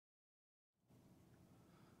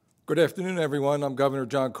Good afternoon, everyone. I'm Governor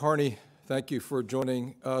John Carney. Thank you for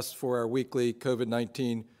joining us for our weekly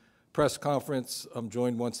COVID-19 press conference. I'm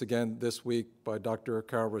joined once again this week by Dr.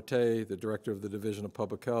 Carryl Rattay, the Director of the Division of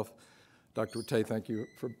Public Health. Dr. Rattay, thank you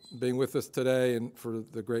for being with us today and for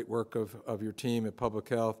the great work of your team at Public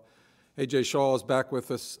Health. Schall is back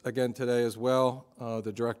with us again today as well,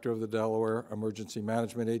 the Director of the Delaware Emergency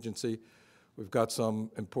Management Agency. We've got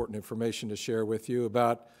some important information to share with you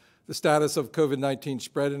about the status of COVID-19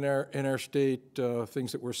 spread in our state,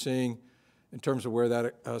 things that we're seeing in terms of where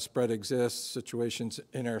that spread exists, situations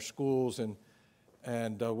in our schools,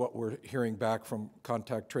 and what we're hearing back from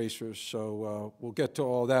contact tracers. So we'll get to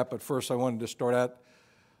all that, but first I wanted to start out.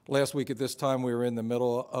 Last week at this time we were in the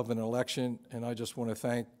middle of an election, and I just want to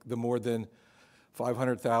thank the more than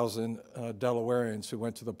 500,000 Delawareans who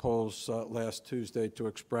went to the polls last Tuesday to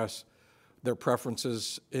express their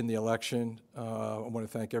preferences in the election. I want to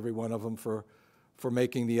thank every one of them for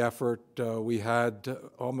making the effort. We had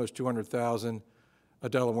almost 200,000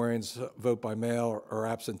 Delawareans vote by mail or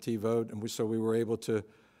absentee vote, and so we were able to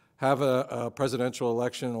have a presidential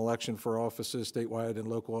election, an election for offices, statewide and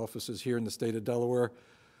local offices here in the state of Delaware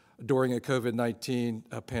during a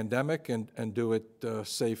COVID-19 pandemic and do it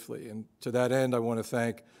safely. And to that end, I want to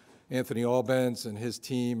thank Anthony Albens and his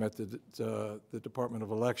team at the Department of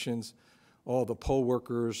Elections, all the poll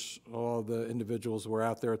workers, all the individuals who were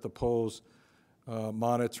out there at the polls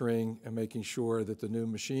monitoring and making sure that the new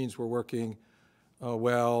machines were working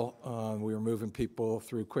well. We were moving people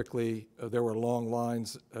through quickly. There were long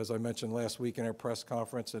lines, as I mentioned last week in our press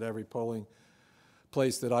conference, at every polling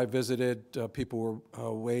place that I visited. People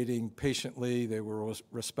were waiting patiently. They were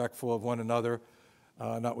respectful of one another,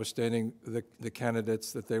 notwithstanding the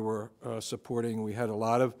candidates that they were supporting. We had a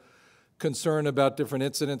lot of concern about different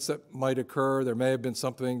incidents that might occur. There may have been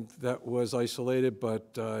something that was isolated,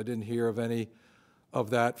 but I didn't hear of any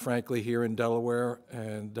of that, frankly, here in Delaware,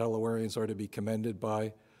 and Delawareans are to be commended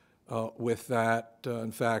with that.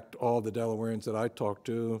 In fact, all the Delawareans that I talked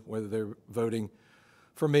to, whether they're voting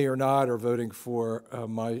for me or not, or voting for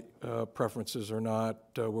my preferences or not,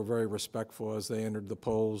 were very respectful as they entered the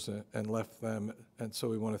polls and left them, and so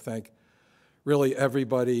we want to thank really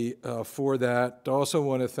everybody for that. I also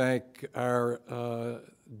want to thank our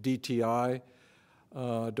DTI,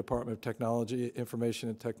 Department of Technology, Information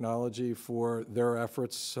and Technology, for their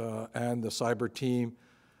efforts, and the cyber team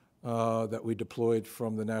that we deployed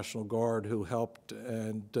from the National Guard, who helped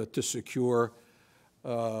and to secure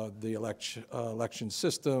the election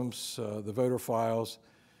systems, the voter files,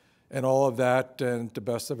 and all of that. And to the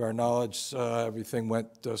best of our knowledge, everything went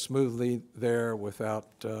smoothly there without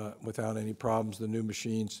any problems. The new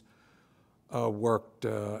machines worked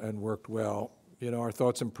and worked well. You know, our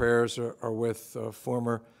thoughts and prayers are with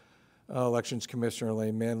former Elections Commissioner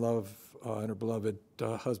Elaine Manlove and her beloved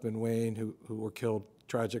husband Wayne, who were killed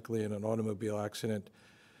tragically in an automobile accident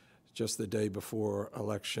just the day before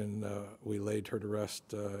election. We laid her to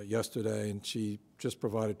rest yesterday, and she just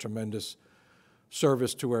provided tremendous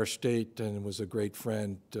service to our state and was a great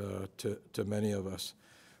friend to many of us.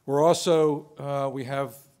 We're also, we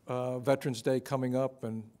have Veterans Day coming up,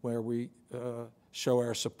 and where we show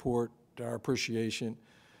our support, our appreciation,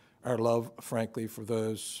 our love, frankly, for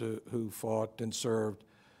those who fought and served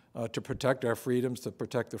to protect our freedoms, to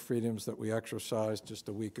protect the freedoms that we exercised just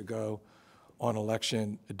a week ago on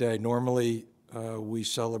Election Day. Normally, we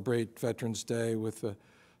celebrate Veterans Day with a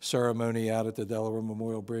ceremony out at the Delaware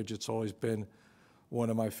Memorial Bridge. It's always been one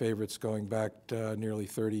of my favorites, going back nearly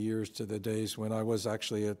 30 years to the days when I was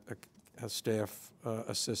actually a staff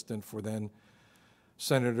assistant for then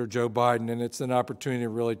Senator Joe Biden. And it's an opportunity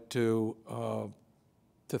really to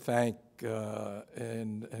thank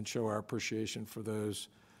and show our appreciation for those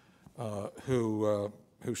who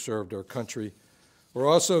served our country. We're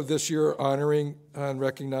also this year honoring and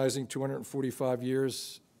recognizing 245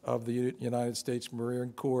 years of the United States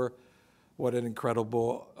Marine Corps. What an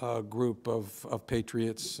incredible group of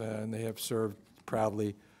patriots, and they have served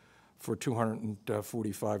proudly for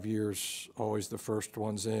 245 years, always the first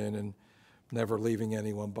ones in and never leaving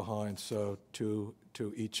anyone behind. So to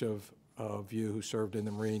each of you who served in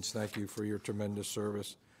the Marines, thank you for your tremendous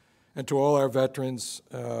service. And to all our veterans,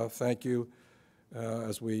 thank you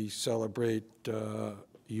as we celebrate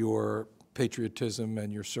your patriotism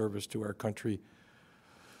and your service to our country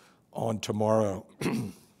on tomorrow.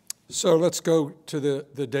 So let's go to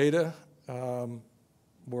the data.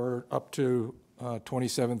 We're up to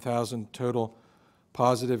 27,000 total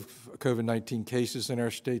positive COVID-19 cases in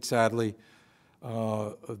our state. Sadly,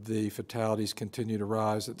 the fatalities continue to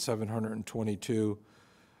rise at 722.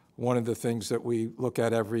 One of the things that we look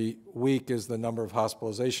at every week is the number of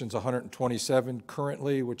hospitalizations, 127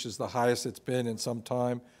 currently, which is the highest it's been in some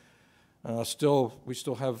time. We still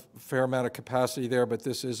have a fair amount of capacity there, but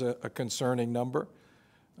this is a concerning number,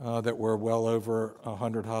 that we're well over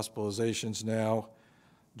 100 hospitalizations now.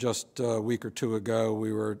 Just a week or two ago,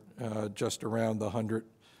 we were just around the 100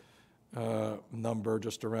 number,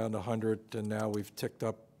 just around 100, and now we've ticked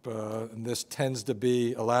up, and this tends to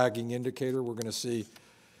be a lagging indicator. We're going to see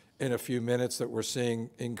in a few minutes that we're seeing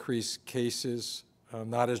increased cases,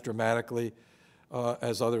 not as dramatically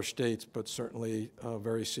as other states, but certainly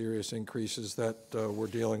very serious increases that we're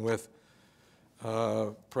dealing with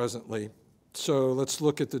presently. So let's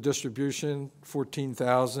look at the distribution.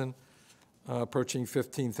 14,000, approaching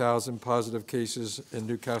 15,000 positive cases in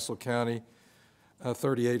Newcastle County,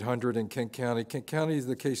 3,800 in Kent County. Kent County,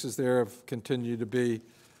 the cases there have continued to be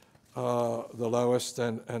the lowest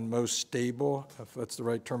and most stable, if that's the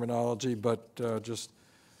right terminology, but just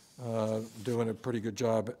doing a pretty good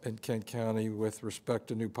job in Kent County with respect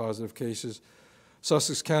to new positive cases.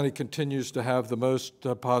 Sussex County continues to have the most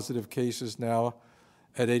positive cases now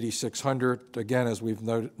at 8,600. Again, as we've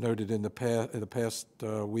noted in the past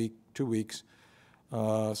week, 2 weeks,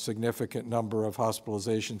 significant number of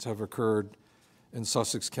hospitalizations have occurred in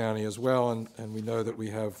Sussex County as well, and we know that we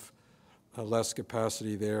have less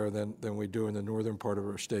capacity there than we do in the northern part of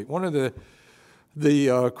our state. One of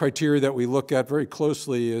the criteria that we look at very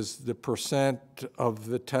closely is the percent of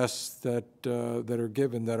the tests that are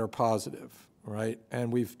given that are positive, right?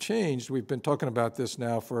 And we've changed. We've been talking about this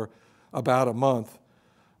now for about a month.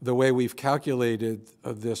 The way we've calculated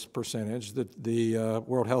this percentage, the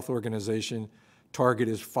World Health Organization target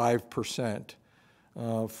is 5%.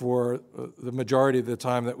 For the majority of the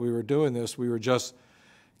time that we were doing this, we were just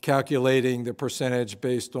calculating the percentage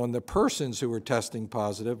based on the persons who were testing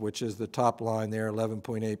positive, which is the top line there,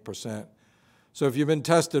 11.8%. So if you've been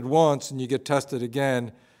tested once and you get tested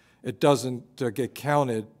again, it doesn't get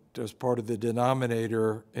counted as part of the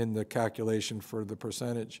denominator in the calculation for the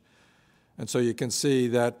percentage. And so you can see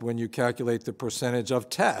that when you calculate the percentage of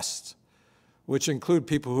tests, which include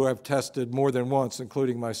people who have tested more than once,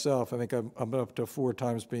 including myself, I think I'm up to 4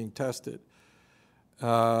 times being tested.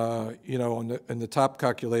 You know, in the top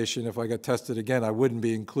calculation, if I got tested again, I wouldn't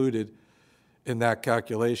be included in that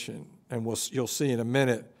calculation. And you'll see in a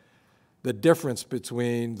minute the difference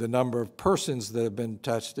between the number of persons that have been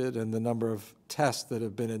tested and the number of tests that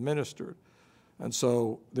have been administered. And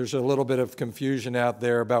so there's a little bit of confusion out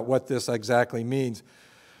there about what this exactly means.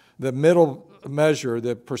 The middle measure,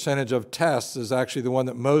 the percentage of tests, is actually the one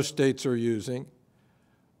that most states are using,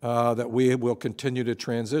 that we will continue to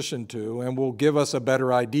transition to, and will give us a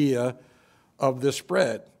better idea of the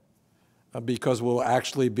spread, because we'll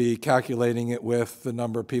actually be calculating it with the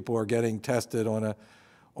number of people who are getting tested on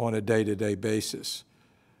a day-to-day basis.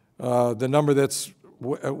 The number that's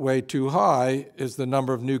way too high is the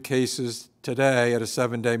number of new cases today at a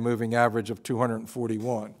 7-day moving average of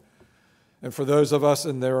 241. And for those of us,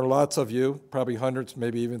 and there are lots of you, probably hundreds,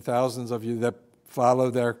 maybe even thousands of you that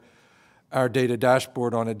follow our data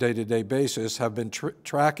dashboard on a day-to-day basis, have been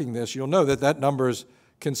tracking this, you'll know that that number is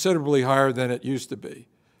considerably higher than it used to be.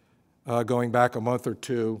 Going back a month or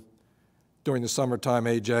two during the summertime,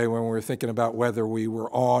 AJ, when we were thinking about whether we were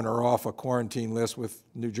on or off a quarantine list with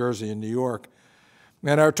New Jersey and New York.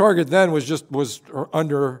 And our target then was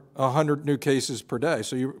under 100 new cases per day.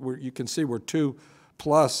 So you can see we're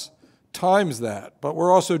 2+ times that, but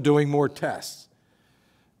we're also doing more tests.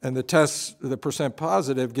 And the tests, the percent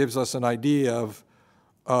positive, gives us an idea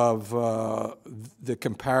of the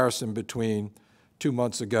comparison between 2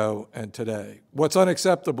 months ago and today. What's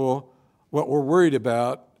unacceptable, what we're worried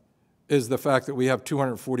about, is the fact that we have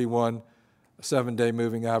 241 7-day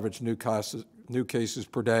moving average new cases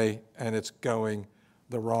per day, and it's going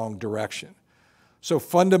the wrong direction. So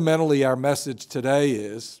fundamentally, our message today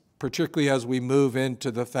is, particularly as we move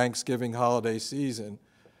into the Thanksgiving holiday season,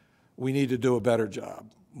 we need to do a better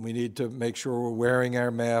job. We need to make sure we're wearing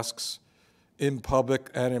our masks in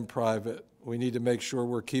public and in private. We need to make sure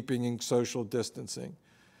we're keeping social distancing.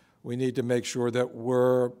 We need to make sure that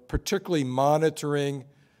we're particularly monitoring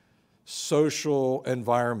social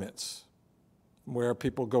environments where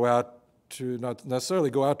people go out to, not necessarily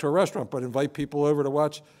go out to a restaurant, but invite people over to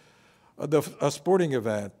watch a sporting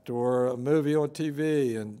event or a movie on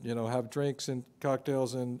TV, and have drinks and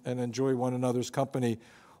cocktails and enjoy one another's company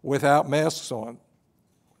without masks on.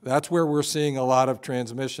 That's where we're seeing a lot of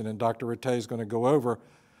transmission, and Dr. Rattay is going to go over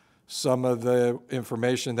some of the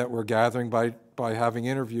information that we're gathering by having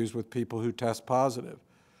interviews with people who test positive.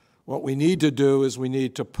 What we need to do is we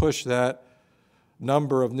need to push that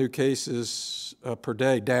number of new cases per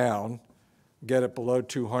day down, get it below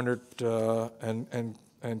 200,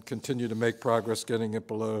 and continue to make progress getting it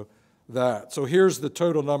below that. So here's the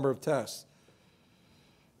total number of tests.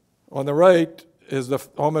 On the right is the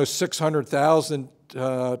almost 600,000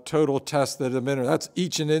 total tests that have been. That's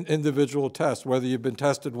each an individual test, whether you've been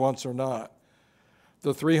tested once or not.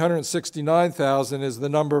 The 369,000 is the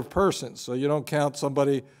number of persons, so you don't count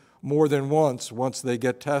somebody more than once they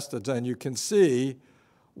get tested, and you can see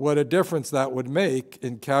what a difference that would make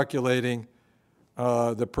in calculating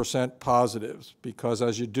the percent positives, because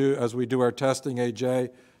as we do our testing, AJ,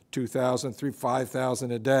 2,000 through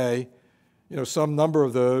 5,000 a day, you know, some number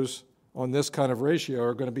of those on this kind of ratio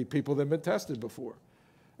are going to be people that have been tested before.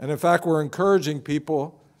 And in fact, we're encouraging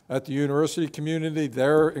people at the university community,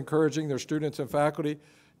 they're encouraging their students and faculty,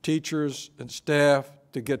 teachers and staff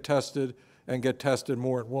to get tested and get tested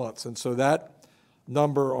more at once. And so that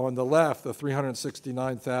number on the left, the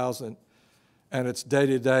 369,000, and its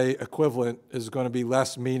day-to-day equivalent is going to be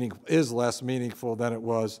less meaningful than it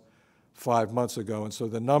was 5 months ago. And so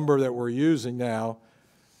the number that we're using now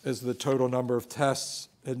is the total number of tests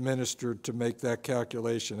administered to make that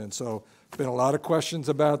calculation. And so been a lot of questions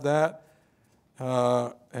about that,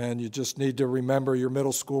 and you just need to remember your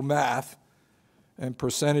middle school math and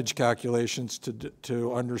percentage calculations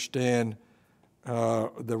to understand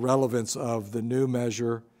the relevance of the new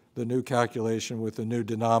measure, the new calculation with the new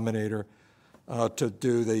denominator to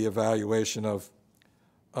do the evaluation of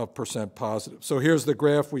percent positive. So here's the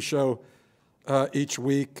graph we show each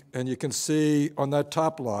week, and you can see on that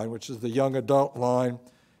top line, which is the young adult line,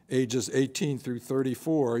 ages 18 through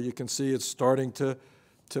 34, you can see it's starting to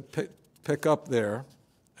pick up there,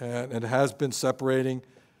 and it has been separating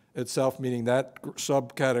itself, meaning that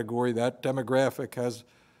subcategory, that demographic has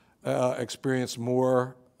experienced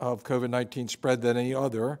more of COVID-19 spread than any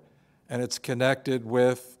other, and it's connected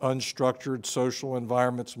with unstructured social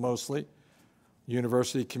environments mostly.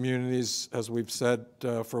 University communities, as we've said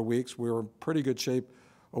for weeks, we were in pretty good shape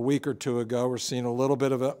a week or two ago. We're seeing a little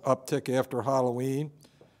bit of an uptick after Halloween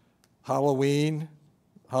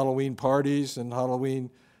parties and Halloween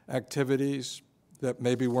activities that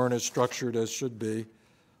maybe weren't as structured as should be.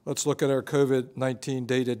 Let's look at our COVID-19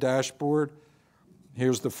 data dashboard.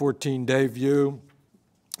 Here's the 14-day view.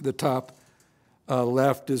 The top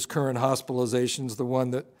left is current hospitalizations, the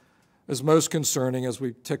one that is most concerning as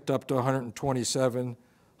we ticked up to 127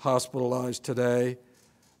 hospitalized today.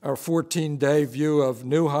 Our 14-day view of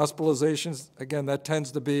new hospitalizations, again, that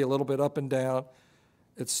tends to be a little bit up and down.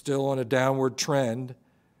 It's still on a downward trend,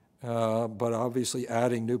 but obviously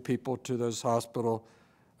adding new people to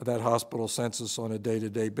that hospital census on a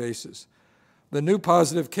day-to-day basis. The new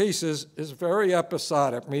positive cases is very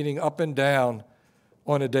episodic, meaning up and down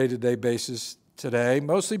on a day-to-day basis today,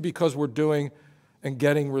 mostly because we're doing and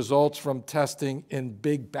getting results from testing in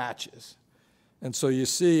big batches. And so you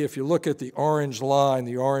see, if you look at the orange line,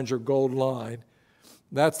 the orange or gold line,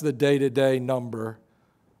 that's the day-to-day number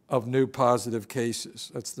of new positive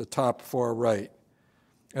cases. That's the top far right.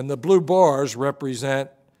 And the blue bars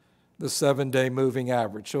represent the 7-day moving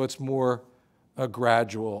average. So it's more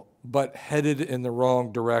gradual, but headed in the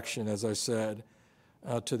wrong direction, as I said,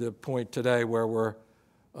 to the point today where we're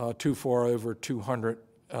too far over 200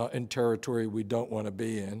 in territory we don't want to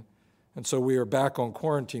be in. And so we are back on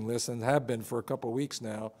quarantine lists and have been for a couple of weeks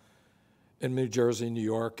now in New Jersey, New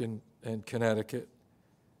York, and Connecticut,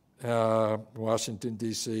 Washington,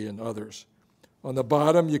 D.C., and others. On the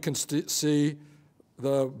bottom, you can see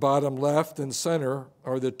the bottom left and center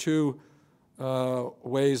are the two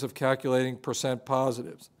ways of calculating percent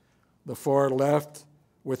positives. The far left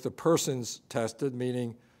with the persons tested,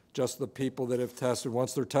 meaning just the people that have tested.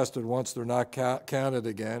 Once they're tested once, they're not counted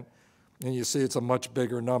again. And you see it's a much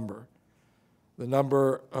bigger number. The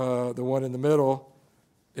number, the one in the middle,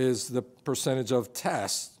 is the percentage of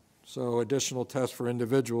tests, so additional tests for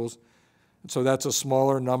individuals. And so that's a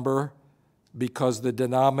smaller number because the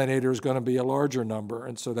denominator is going to be a larger number.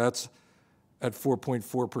 And so that's at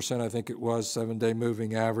 4.4%, I think it was, 7-day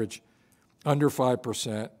moving average, under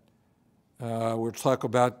 5%. We'll talk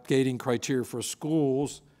about gating criteria for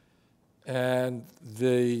schools, and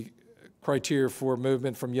the criteria for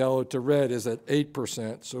movement from yellow to red is at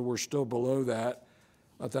 8%, so we're still below that.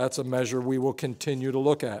 That's a measure we will continue to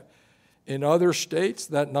look at. In other states,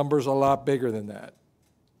 that number's a lot bigger than that.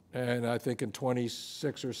 And I think in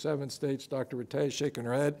 26 or 7 states, Dr. Rattay is shaking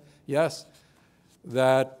her head, yes,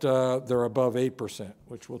 that they're above 8%,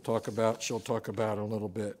 which we'll talk about, she'll talk about in a little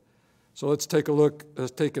bit. So let's take a look,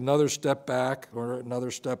 let's take another step back or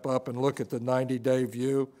another step up and look at the 90-day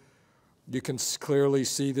view. You can clearly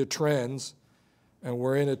see the trends And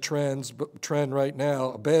we're in a trend right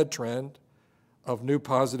now, a bad trend, of new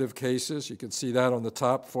positive cases. You can see that on the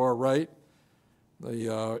top far right.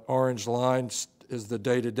 The orange line is the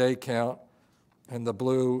day-to-day count, and the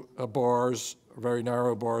blue bars, very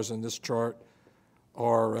narrow bars in this chart,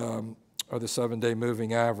 are the 7-day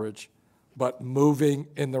moving average, but moving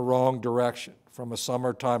in the wrong direction from a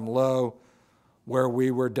summertime low where we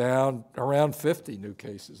were down around 50 new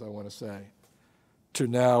cases, I want to say, to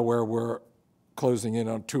now where we're closing in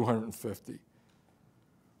on 250.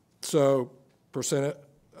 So percent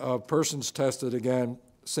of persons tested, again,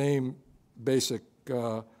 same basic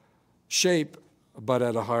shape, but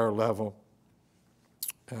at a higher level.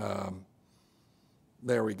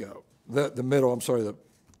 There we go. The middle, I'm sorry,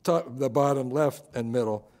 the bottom left and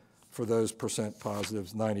middle for those percent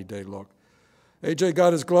positives, 90-day look. AJ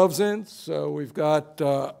got his gloves in, so we've got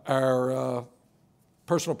our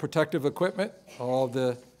personal protective equipment. All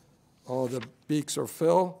the beaks are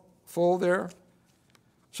full there.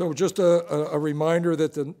 So just a reminder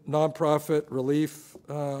that the nonprofit relief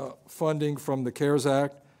funding from the CARES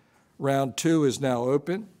Act, round 2 is now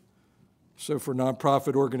open. So for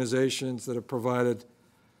nonprofit organizations that have provided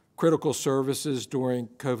critical services during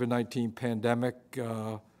COVID-19 pandemic,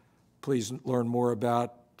 please learn more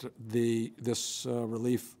about this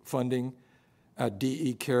relief funding at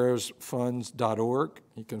decaresfunds.org.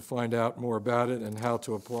 You can find out more about it and how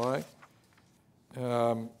to apply.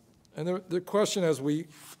 And the question as we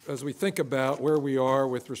think about where we are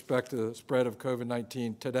with respect to the spread of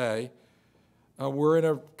COVID-19 today, we're in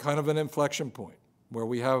a kind of an inflection point where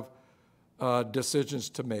we have decisions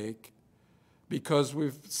to make because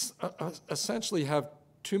we've essentially have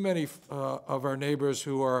too many of our neighbors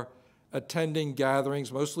who are attending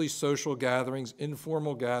gatherings, mostly social gatherings,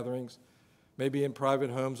 informal gatherings, maybe in private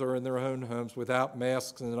homes or in their own homes without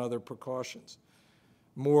masks and other precautions.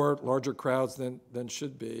 Larger crowds than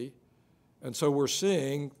should be. And so we're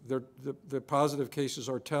seeing the positive cases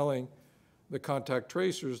are telling the contact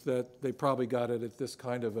tracers that they probably got it at this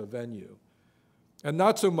kind of a venue. And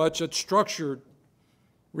not so much at structured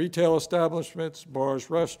retail establishments, bars,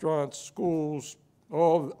 restaurants, schools,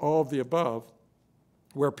 all of the above,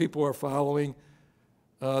 where people are following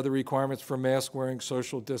the requirements for mask wearing,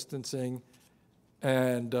 social distancing,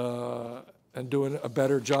 and doing a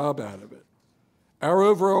better job out of it. Our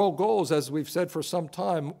overall goals, as we've said for some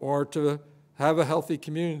time, are to have a healthy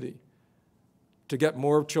community, to get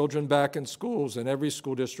more children back in schools, and every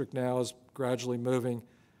school district now is gradually moving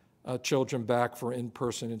children back for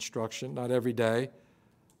in-person instruction, not every day,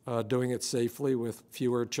 doing it safely with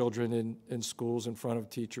fewer children in schools in front of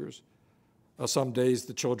teachers. Some days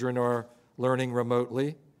the children are learning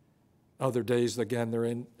remotely. Other days, again, they're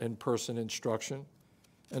in-person instruction.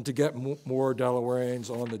 And to get more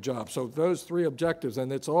Delawareans on the job. So those 3 objectives,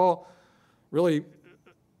 and it's all really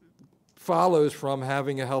follows from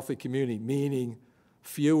having a healthy community, meaning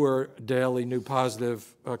fewer daily new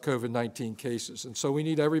positive COVID-19 cases. And so we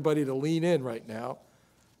need everybody to lean in right now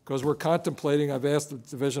because we're contemplating, I've asked the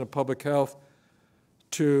Division of Public Health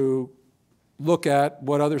to look at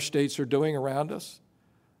what other states are doing around us,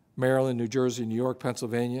 Maryland, New Jersey, New York,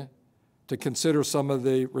 Pennsylvania, to consider some of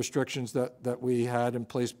the restrictions that we had in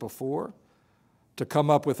place before, to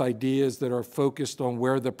come up with ideas that are focused on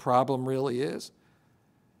where the problem really is.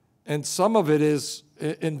 And some of it is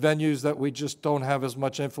in venues that we just don't have as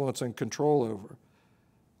much influence and control over.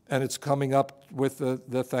 And it's coming up with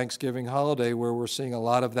the Thanksgiving holiday where we're seeing a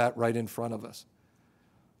lot of that right in front of us.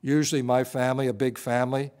 Usually my family, a big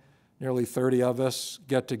family, nearly 30 of us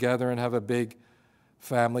get together and have a big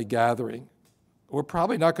family gathering. We're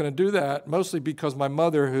probably not going to do that, mostly because my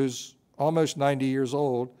mother, who's almost 90 years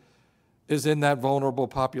old, is in that vulnerable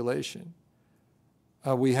population.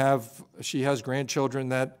 She has grandchildren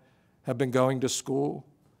that have been going to school.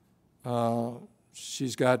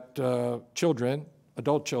 She's got children,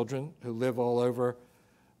 adult children, who live all over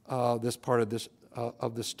this part of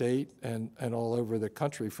the state and all over the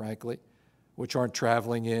country, frankly, which aren't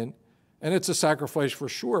traveling in. And it's a sacrifice for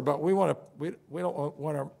sure, but we don't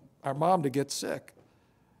want our mom to get sick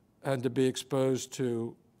and to be exposed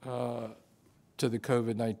to the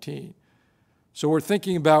COVID-19. So we're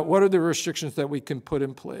thinking about what are the restrictions that we can put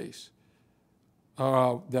in place,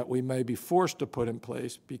 that we may be forced to put in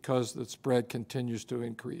place because the spread continues to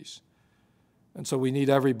increase. And so we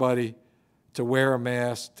need everybody to wear a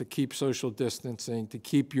mask, to keep social distancing, to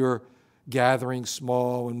keep your gatherings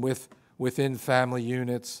small and within family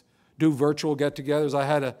units. Do virtual get-togethers. I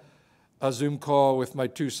had a Zoom call with my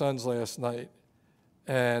 2 sons last night,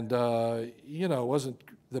 and it wasn't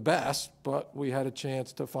the best, but we had a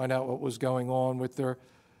chance to find out what was going on with their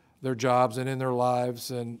their jobs and in their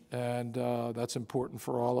lives, and that's important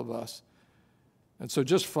for all of us. And so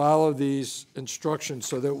just follow these instructions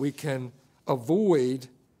so that we can avoid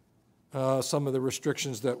some of the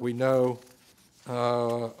restrictions that we know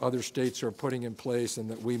other states are putting in place and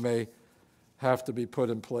that we may have to be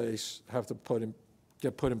put in place,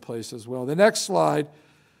 get put in place as well. The next slide,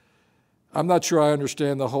 I'm not sure I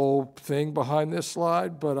understand the whole thing behind this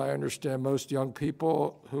slide, but I understand most young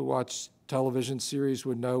people who watch television series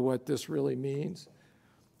would know what this really means.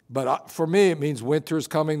 But for me, it means winter's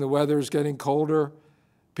coming, the weather's getting colder,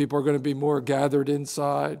 people are going to be more gathered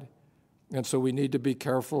inside, and so we need to be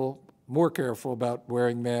careful, more careful about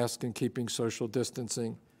wearing masks and keeping social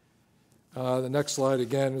distancing. The next slide,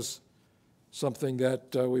 again, is something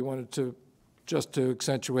that we wanted to just to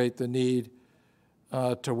accentuate the need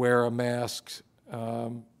to wear a mask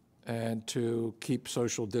and to keep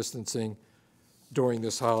social distancing during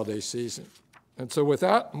this holiday season. And so with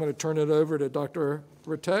that, I'm going to turn it over to Dr.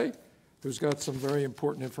 Rattay, who's got some very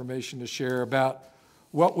important information to share about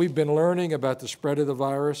what we've been learning about the spread of the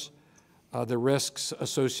virus, the risks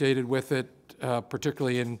associated with it,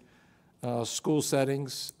 particularly in school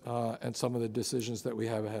settings, and some of the decisions that we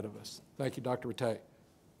have ahead of us. Thank you, Dr. Rattay.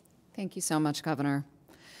 Thank you so much, Governor.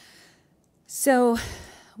 So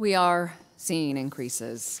we are seeing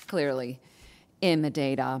increases, clearly, in the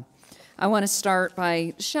data. I want to start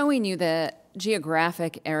by showing you the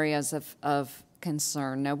geographic areas of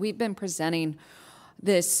concern. Now, we've been presenting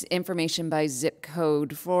this information by zip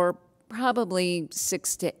code for probably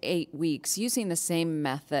 6 to 8 weeks using the same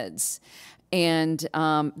methods. And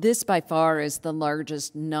this, by far, is the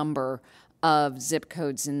largest number of zip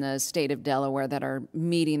codes in the state of Delaware that are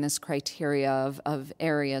meeting this criteria of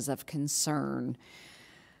areas of concern.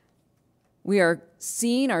 We are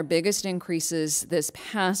seeing our biggest increases this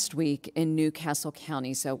past week in New Castle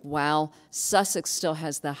County. So while Sussex still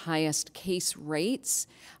has the highest case rates,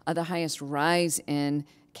 the highest rise in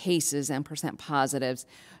cases and percent positives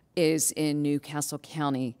is in New Castle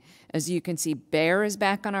County. As you can see, Bear is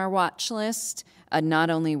back on our watch list, not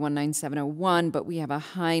only 19701, but we have a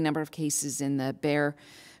high number of cases in the Bear,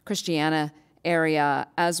 Christiana area,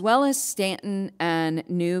 as well as Stanton and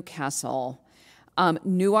New Castle.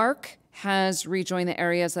 Newark has rejoined the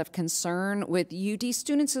areas of concern with UD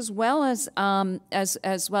students as well as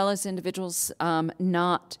individuals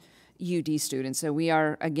not UD students. So we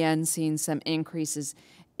are again seeing some increases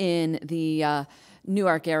in the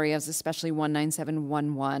Newark areas, especially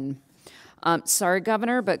 19711. Sorry,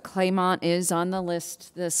 Governor, but Claymont is on the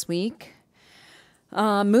list this week.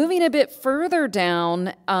 Moving a bit further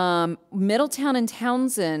down, Middletown and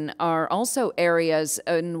Townsend are also areas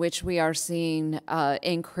in which we are seeing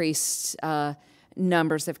increased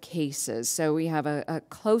numbers of cases. So we have a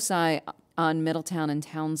close eye on Middletown and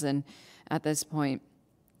Townsend at this point.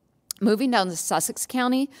 Moving down to Sussex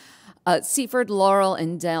County, Seaford, Laurel,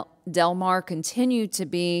 and Delmar continue to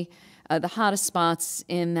be the hottest spots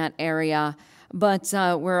in that area, but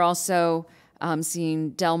we're also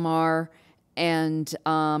seeing Delmar and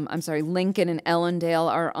Lincoln and Ellendale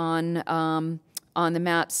are on the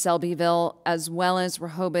map. Selbyville, as well as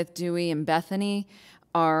Rehoboth, Dewey, and Bethany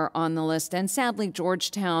are on the list. And sadly,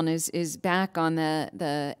 Georgetown is back on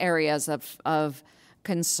the areas of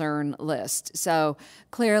concern list. So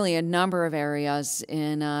clearly a number of areas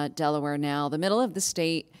in Delaware now. The middle of the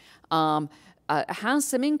state has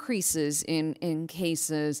some increases in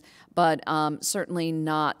cases, but certainly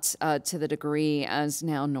not to the degree as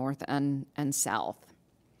now north and south.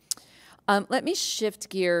 Let me shift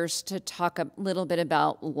gears to talk a little bit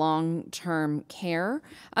about long-term care.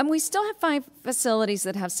 We still have 5 facilities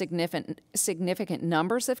that have significant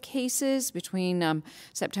numbers of cases between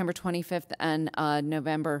September 25th and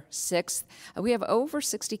November 6th. We have over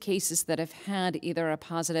 60 cases that have had either a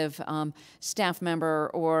positive staff member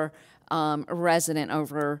or a resident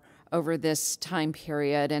over this time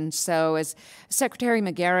period. And so as Secretary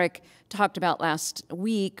McGarrick talked about last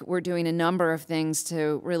week, we're doing a number of things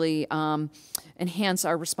to really enhance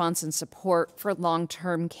our response and support for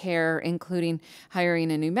long-term care, including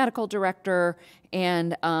hiring a new medical director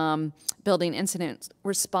and building incident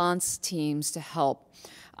response teams to help.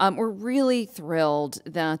 We're really thrilled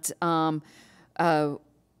that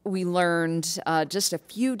we learned just a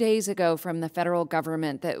few days ago from the federal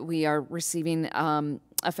government that we are receiving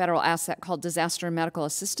a federal asset called Disaster Medical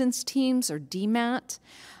Assistance Teams, or DMAT.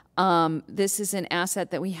 This is an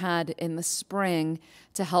asset that we had in the spring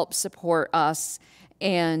to help support us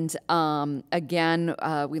And again,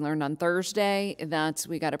 we learned on Thursday that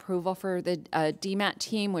we got approval for the DMAT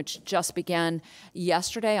team, which just began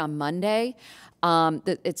yesterday on Monday.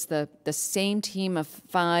 It's the same team of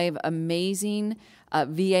 5 amazing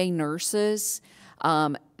VA nurses.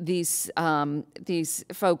 These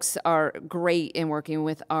folks are great in working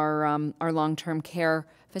with our long-term care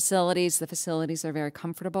facilities. The facilities are very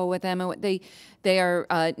comfortable with them, and what they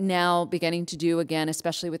are now beginning to do again,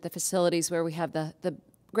 especially with the facilities where we have the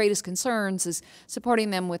greatest concerns, is supporting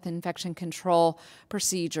them with infection control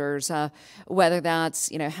procedures, whether that's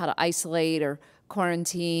how to isolate or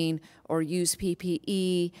quarantine or use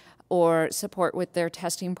PPE or support with their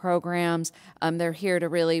testing programs. They're here to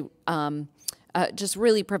really just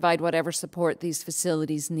really provide whatever support these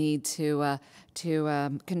facilities need to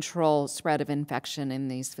control spread of infection in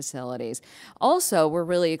these facilities. Also, we're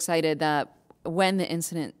really excited that when the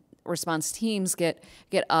incident response teams get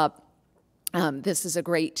up, this is a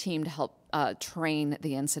great team to help train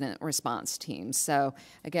the incident response teams. So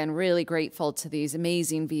again, really grateful to these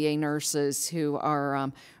amazing VA nurses who are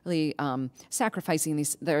really sacrificing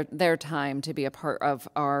their time to be a part of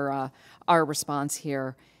our response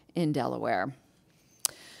here in Delaware.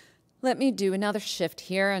 Let me do another shift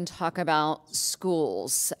here and talk about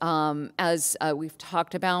schools. As we've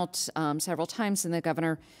talked about several times, and the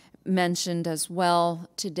governor mentioned as well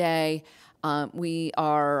today, we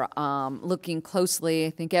are looking closely, I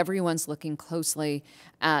think everyone's looking closely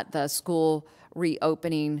at the school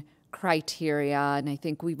reopening criteria, and I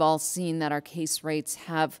think we've all seen that our case rates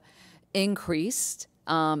have increased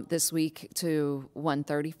this week to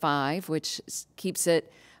 135, which keeps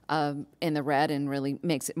it in the red and really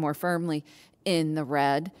makes it more firmly in the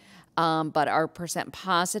red. But our percent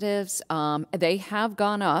positives, they have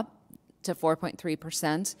gone up to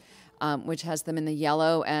 4.3%, which has them in the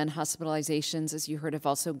yellow, and hospitalizations, as you heard, have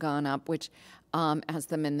also gone up, which has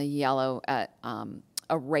them in the yellow at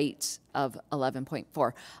a rate of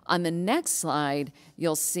 11.4. On the next slide,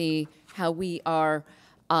 you'll see how we are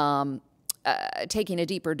taking a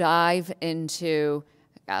deeper dive into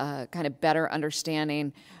kind of better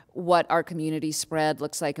understanding what our community spread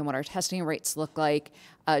looks like and what our testing rates look like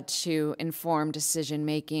to inform decision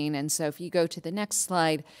making. And so if you go to the next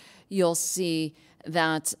slide, you'll see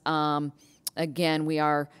that, again, we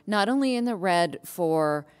are not only in the red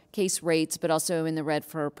for case rates, but also in the red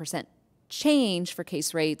for percent change for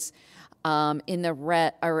case rates, in the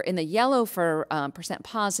red or in the yellow for percent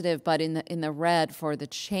positive, but in the red for the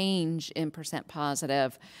change in percent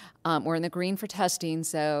positive. We're in the green for testing,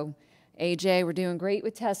 so AJ, we're doing great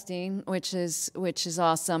with testing, which is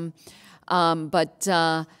awesome. But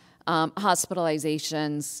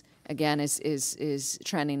hospitalizations, again, is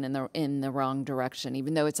trending in the wrong direction.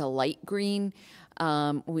 Even though it's a light green,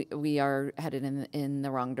 we are headed in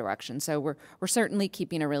the wrong direction. So we're certainly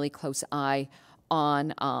keeping a really close eye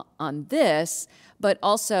on this, but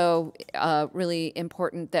also really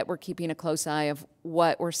important that we're keeping a close eye of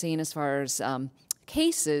what we're seeing as far as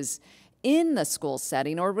cases in the school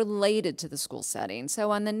setting or related to the school setting.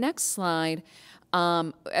 So on the next slide,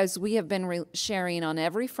 as we have been sharing on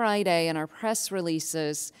every Friday in our press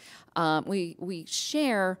releases, we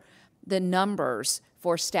share the numbers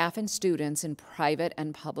for staff and students in private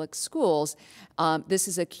and public schools. This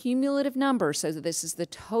is a cumulative number, so this is the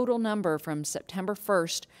total number from September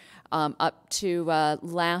 1st up to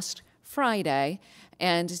last Friday.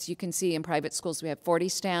 And as you can see, in private schools, we have 40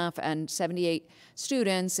 staff and 78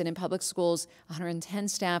 students, and in public schools, 110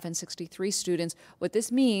 staff and 63 students. What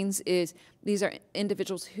this means is these are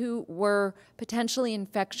individuals who were potentially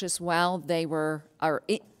infectious while they were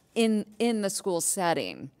in the school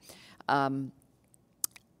setting. But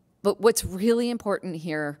what's really important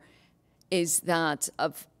here is that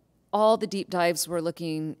of all the deep dives we're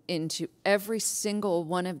looking into every single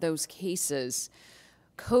one of those cases,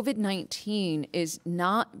 COVID-19 is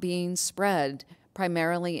not being spread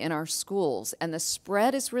primarily in our schools, and the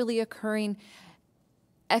spread is really occurring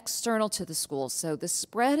external to the schools. So the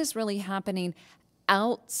spread is really happening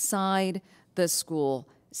outside the school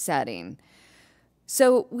setting.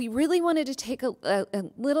 So we really wanted to take a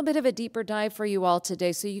little bit of a deeper dive for you all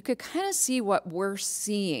today so you could kind of see what we're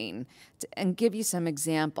seeing and give you some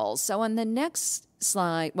examples. So on the next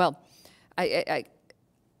slide, well,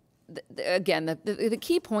 again, the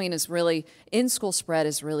key point is really in-school spread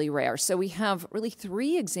is really rare. So we have really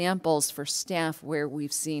 3 examples for staff where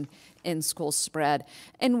we've seen in-school spread.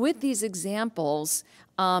 And with these examples,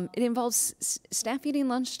 it involves staff eating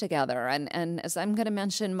lunch together. And as I'm going to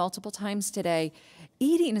mention multiple times today,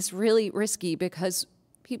 eating is really risky because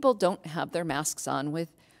people don't have their masks on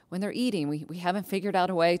with when they're eating. We haven't figured out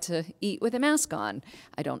a way to eat with a mask on.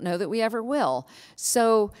 I don't know that we ever will.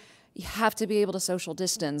 So you have to be able to social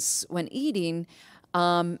distance when eating.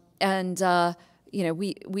 We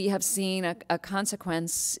have seen a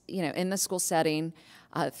consequence, in the school setting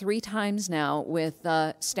 3 times now with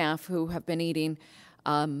staff who have been eating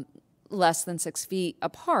less than 6 feet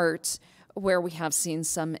apart, where we have seen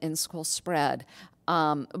some in-school spread.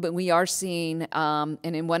 But we are seeing, and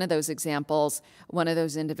in one of those examples, one of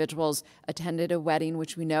those individuals attended a wedding,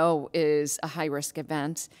 which we know is a high-risk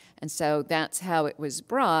event, and so that's how it was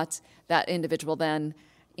brought. That individual then,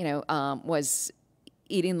 was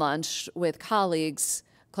eating lunch with colleagues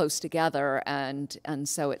close together, and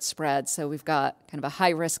so it spread. So we've got kind of a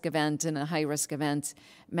high-risk event and a high-risk event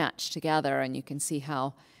matched together, and you can see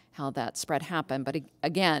how that spread happened. But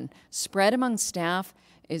again, spread among staff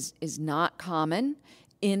is not common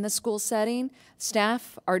in the school setting.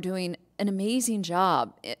 Staff are doing an amazing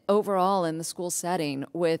job overall in the school setting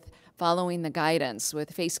with following the guidance,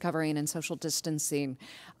 with face covering and social distancing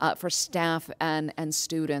for staff and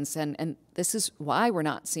students. And this is why we're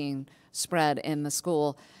not seeing spread in the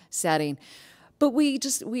school setting. But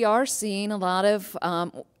we are seeing a lot of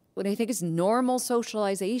what I think is normal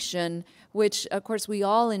socialization, which of course we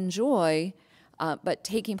all enjoy, but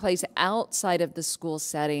taking place outside of the school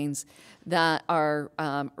settings that are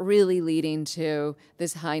really leading to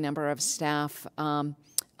this high number of staff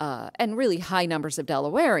and really high numbers of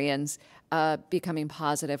Delawareans becoming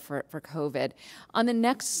positive for COVID. On the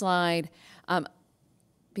next slide,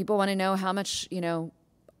 people want to know how much,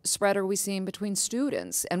 spread are we seeing between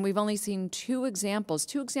students? And we've only seen two examples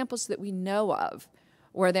that we know of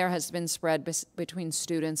where there has been spread between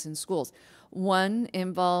students and schools. One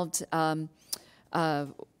involved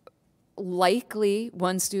likely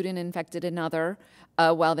one student infected another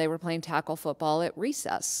while they were playing tackle football at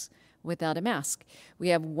recess without a mask. We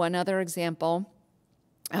have one other example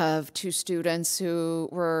of 2 students who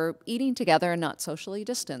were eating together and not socially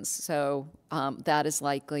distanced. So that is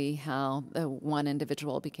likely how the one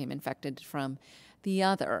individual became infected from the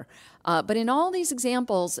other. But in all these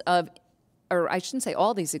examples or I shouldn't say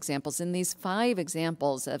all these examples, in these 5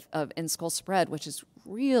 examples of in-school spread, which is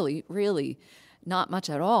really, really not much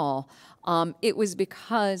at all, it was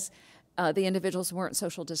because the individuals weren't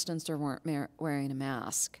social distanced or weren't wearing a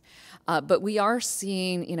mask. But we are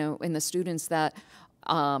seeing, in the students that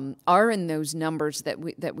are in those numbers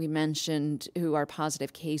that we mentioned who are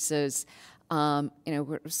positive cases, some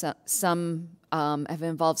have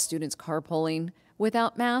involved students carpooling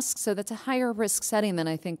without masks, so that's a higher risk setting than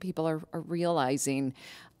I think people are realizing.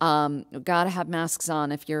 Got to have masks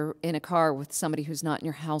on if you're in a car with somebody who's not in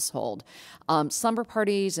your household. Slumber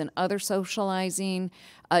parties and other socializing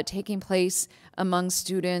taking place among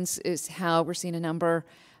students is how we're seeing a number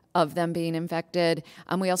of them being infected.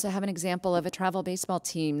 We also have an example of a travel baseball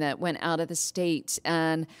team that went out of the state,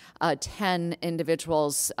 and 10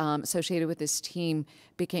 individuals associated with this team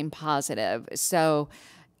became positive. So,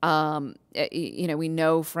 we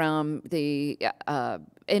know from the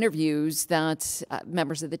interviews that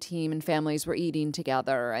members of the team and families were eating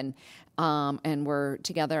together and were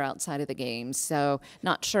together outside of the games. So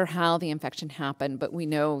not sure how the infection happened, but we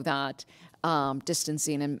know that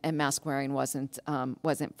distancing and mask wearing wasn't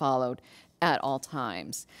followed at all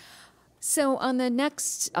times. So on the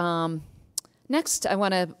next I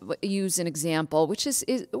want to use an example, which is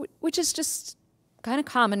just kind of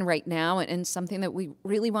common right now, and something that we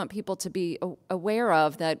really want people to be aware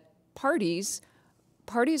of, that parties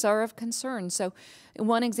are of concern. So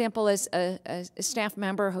one example is a staff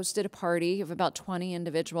member hosted a party of about 20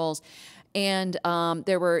 individuals, and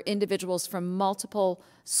there were individuals from multiple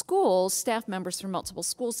schools, staff members from multiple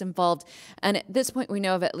schools involved. And at this point, we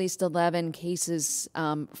know of at least 11 cases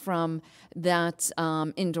from that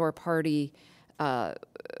indoor party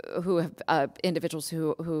who have individuals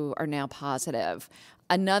who are now positive.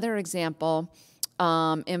 Another example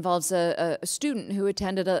involves a student who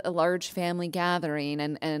attended a large family gathering,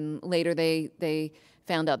 and later they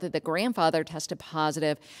found out that the grandfather tested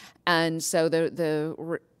positive, and so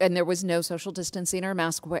and there was no social distancing or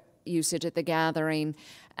mask usage at the gathering,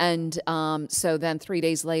 and so then 3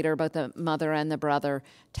 days later, both the mother and the brother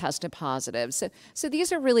tested positive. So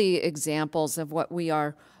these are really examples of what we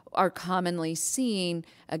are commonly seeing.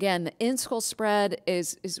 Again, the in-school spread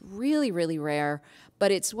is really, really rare,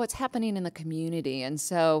 but it's what's happening in the community. And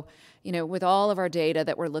so, with all of our data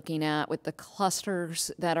that we're looking at, with the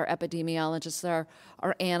clusters that our epidemiologists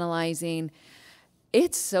are analyzing,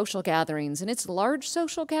 it's social gatherings, and it's large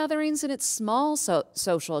social gatherings, and it's small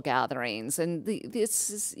social gatherings. And this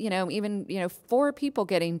is, even, 4 people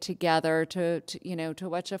getting together to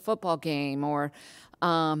watch a football game, or,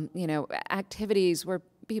 activities where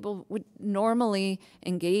people would normally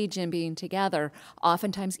engage in being together,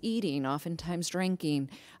 oftentimes eating, oftentimes drinking,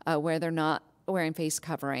 where they're not wearing face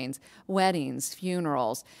coverings, weddings,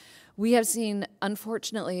 funerals. We have seen,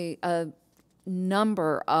 unfortunately, a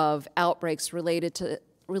number of outbreaks related to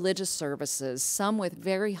religious services, some with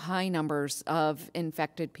very high numbers of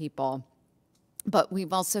infected people. But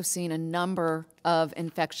we've also seen a number of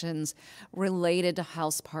infections related to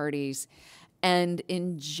house parties. And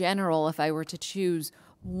in general, if I were to choose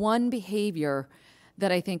one behavior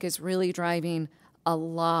that I think is really driving a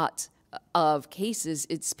lot of cases,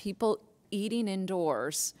 it's people eating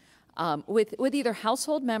indoors with either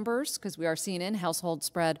household members, because we are seeing in-household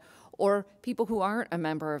spread, or people who aren't a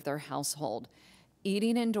member of their household.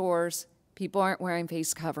 Eating indoors, people aren't wearing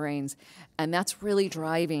face coverings, and that's really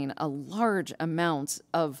driving a large amount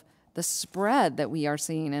of the spread that we are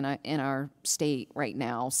seeing in our state right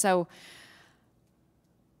now. So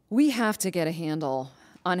we have to get a handle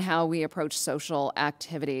on how we approach social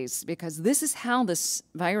activities, because this is how this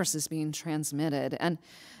virus is being transmitted. And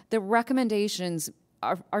the recommendations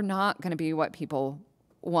are not going to be what people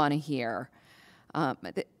want to hear.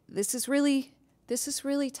 This is really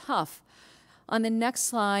tough. On the next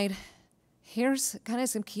slide, here's kind of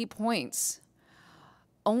some key points.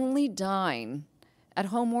 Only dine at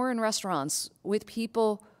home or in restaurants with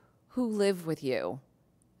people who live with you.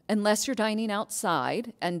 Unless you're dining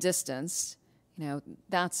outside and distanced,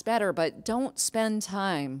 that's better, but don't spend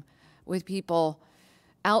time with people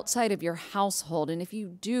outside of your household. And if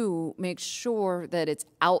you do, make sure that it's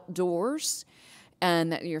outdoors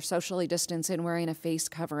and that you're socially distanced and wearing a face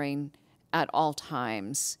covering at all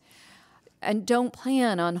times. And don't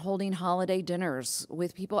plan on holding holiday dinners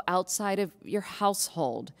with people outside of your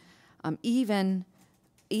household, even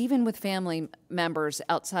with family members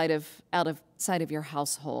outside of your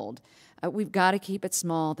household. We've got to keep it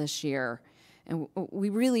small this year. And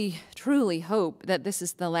we really, truly hope that this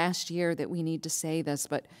is the last year that we need to say this,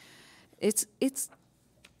 but it's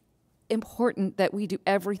important that we do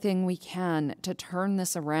everything we can to turn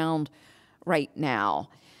this around right now.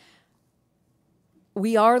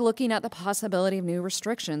 We are looking at the possibility of new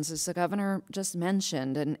restrictions, as the governor just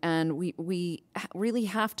mentioned, and we really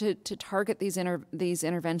have to target these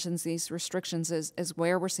interventions, these restrictions, as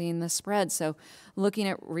where we're seeing the spread. So looking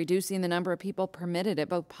at reducing the number of people permitted at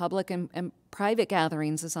both public and private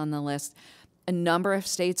gatherings is on the list. A number of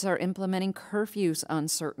states are implementing curfews on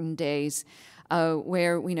certain days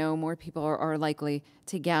where we know more people are likely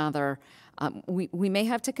to gather. We may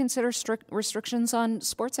have to consider strict restrictions on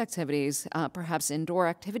sports activities, perhaps indoor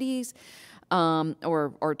activities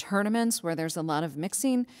or tournaments where there's a lot of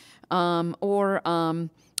mixing, or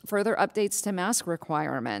further updates to mask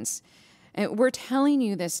requirements. And we're telling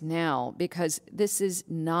you this now because this is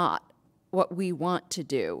not what we want to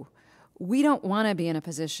do. We don't want to be in a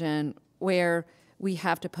position where we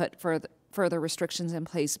have to put further restrictions in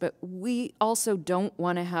place, but we also don't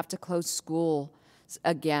want to have to close schools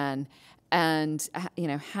again and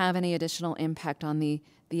have any additional impact on the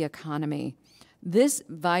economy. This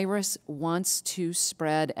virus wants to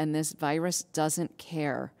spread, and this virus doesn't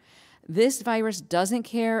care. This virus doesn't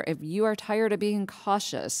care if you are tired of being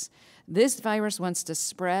cautious. This virus wants to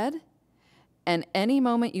spread, and any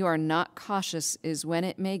moment you are not cautious is when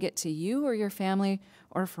it may get to you or your family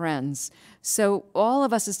or friends. So all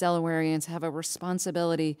of us as Delawareans have a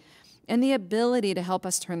responsibility and the ability to help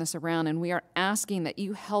us turn this around, and we are asking that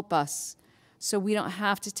you help us so we don't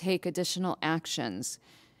have to take additional actions.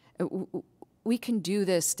 We can do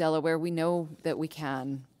this, Delaware. We know that we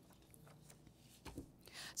can.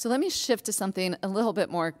 So let me shift to something a little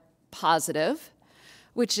bit more positive,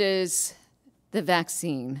 which is the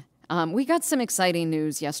vaccine. We got some exciting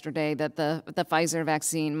news yesterday that the Pfizer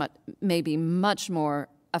vaccine may be much more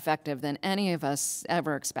effective than any of us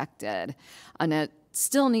ever expected. And it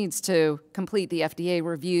still needs to complete the FDA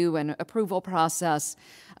review and approval process,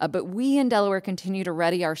 but we in Delaware continue to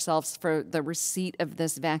ready ourselves for the receipt of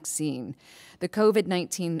this vaccine. The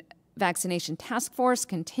COVID-19 Vaccination Task Force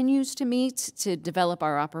continues to meet to develop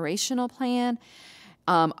our operational plan.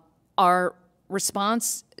 Our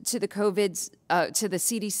response to the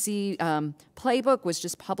CDC playbook was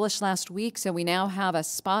just published last week, so we now have a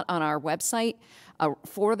spot on our website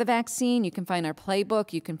for the vaccine. You can find our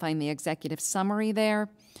playbook. You can find the executive summary there.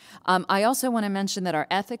 I also want to mention that our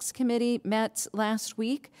ethics committee met last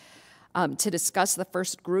week to discuss the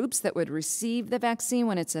first groups that would receive the vaccine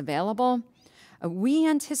when it's available. We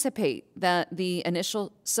anticipate that the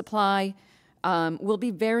initial supply will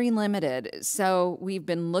be very limited. So we've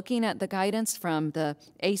been looking at the guidance from the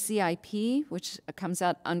ACIP, which comes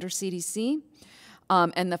out under CDC,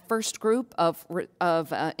 and the first group of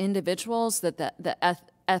individuals that the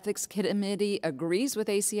Ethics Committee agrees with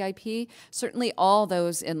ACIP, certainly all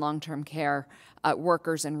those in long-term care,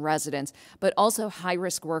 workers and residents, but also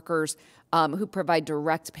high-risk workers who provide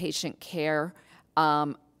direct patient care,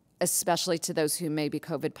 especially to those who may be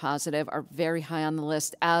COVID positive, are very high on the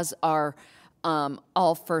list, as are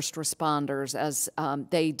all first responders, as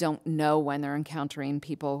they don't know when they're encountering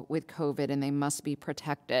people with COVID and they must be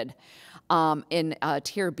protected. In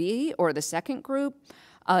Tier B, or the second group,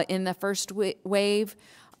 in the first wave,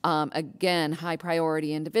 again, high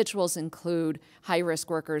priority individuals include high-risk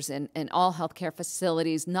workers in all healthcare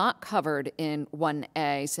facilities not covered in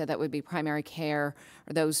 1A, so that would be primary care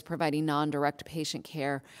or those providing non-direct patient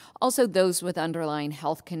care. Also those with underlying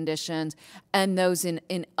health conditions and those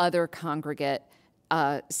in other congregate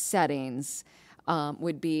settings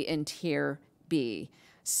would be in Tier B.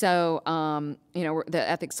 So, the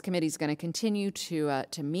Ethics Committee is going to continue to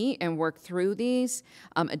meet and work through these.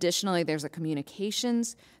 Additionally, there's a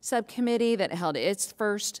communications subcommittee that held its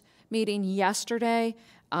first meeting yesterday.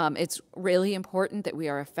 It's really important that we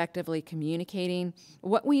are effectively communicating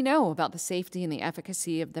what we know about the safety and the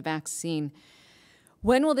efficacy of the vaccine.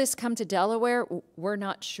 When will this come to Delaware? We're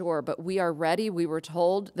not sure, but we are ready. We were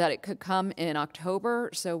told that it could come in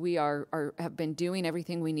October, so we have been doing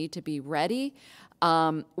everything we need to be ready.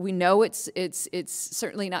 We know it's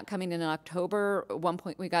certainly not coming in October. At one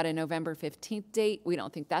point we got a November 15th date. We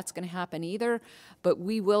don't think that's going to happen either, but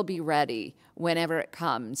we will be ready whenever it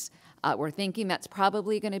comes. We're thinking that's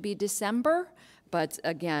probably going to be December, but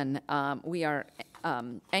again, we are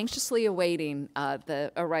anxiously awaiting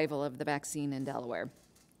the arrival of the vaccine in Delaware.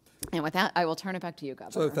 And with that, I will turn it back to you,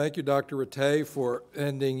 Governor. So thank you, Dr. Rattay, for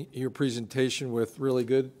ending your presentation with really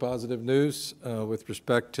good, positive news with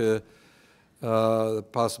respect to the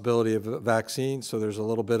possibility of a vaccine. So there's a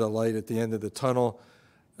little bit of light at the end of the tunnel.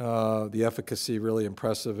 The efficacy really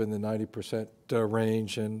impressive in the 90%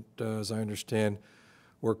 range, and as I understand,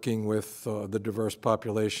 working with the diverse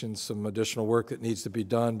population, some additional work that needs to be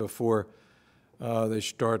done before they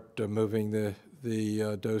start moving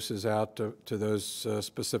the doses out to those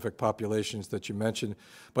specific populations that you mentioned.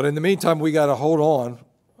 But in the meantime, we got to hold on.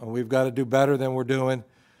 We've got to do better than we're doing.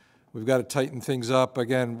 We've got to tighten things up.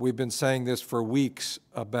 Again, we've been saying this for weeks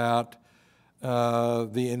about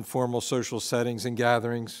the informal social settings and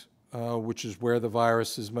gatherings, which is where the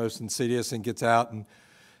virus is most insidious and gets out and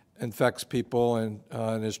infects people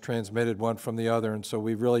and is transmitted one from the other. And so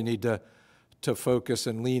we really need to focus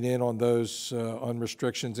and lean in on those on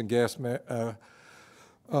restrictions and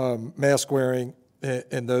mask wearing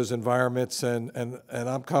in those environments. And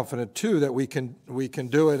I'm confident too that we can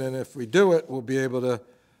do it. And if we do it, we'll be able to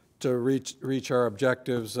reach our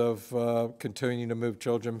objectives of continuing to move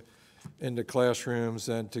children into classrooms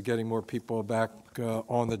and to getting more people back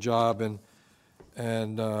on the job and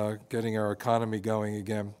getting our economy going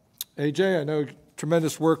again. AJ, I know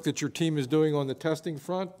tremendous work that your team is doing on the testing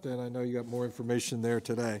front, and I know you got more information there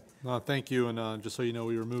today. Thank you, and just so you know,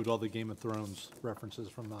 we removed all the Game of Thrones references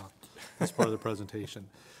from this part of the presentation.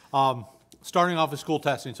 Starting off with school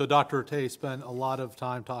testing, so Dr. Rattay spent a lot of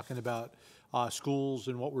time talking about schools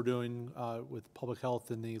and what we're doing with public health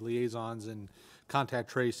and the liaisons and contact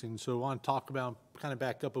tracing. So I want to talk about, kind of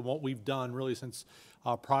back up on what we've done really since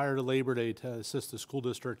prior to Labor Day to assist the school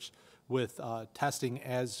districts with testing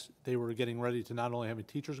as they were getting ready to not only having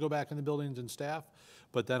teachers go back in the buildings and staff,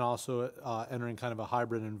 but then also entering kind of a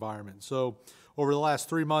hybrid environment. So over the last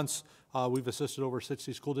 3 months, we've assisted over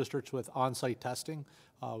 60 school districts with on-site testing.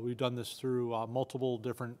 We've done this through multiple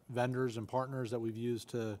different vendors and partners that we've used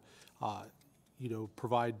to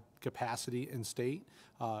provide capacity in state.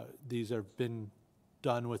 These have been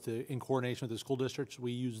done in coordination with the school districts.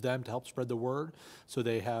 We use them to help spread the word. So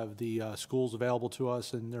they have the schools available to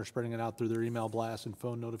us, and they're spreading it out through their email blasts and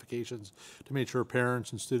phone notifications to make sure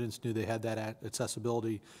parents and students knew they had that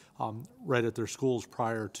accessibility right at their schools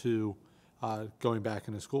prior to going back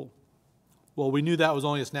into school. Well, we knew that was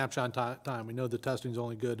only a snapshot time. We know the testing is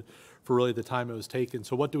only good for really the time it was taken.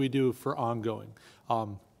 So what do we do for ongoing?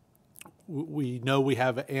 We know we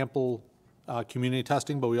have ample community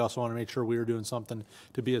testing, but we also want to make sure we are doing something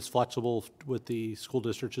to be as flexible with the school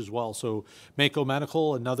districts as well. So Mako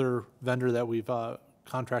Medical, another vendor that we've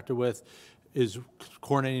contracted with, is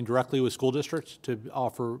coordinating directly with school districts to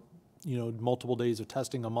offer multiple days of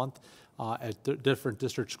testing a month at different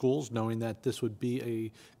district schools, knowing that this would be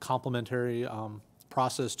a complementary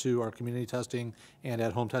process to our community testing and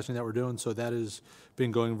at-home testing that we're doing. So that has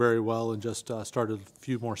been going very well, and just started a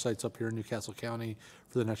few more sites up here in Newcastle County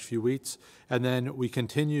for the next few weeks. And then we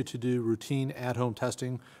continue to do routine at-home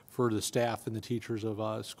testing for the staff and the teachers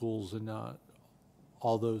of schools and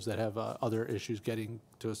all those that have other issues getting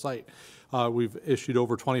to a site. We've issued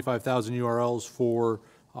over 25,000 URLs for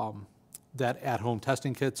that at-home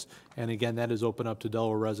testing kits, and again, that is open up to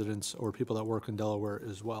Delaware residents or people that work in Delaware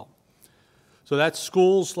as well. So that's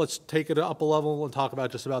schools. Let's take it up a level and talk about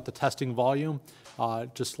just about the testing volume.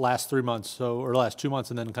 Just last 3 months, or last 2 months,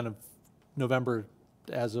 and then kind of November,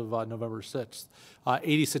 as of November 6th.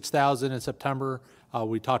 86,000 in September.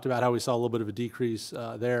 We talked about how we saw a little bit of a decrease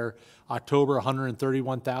there. October,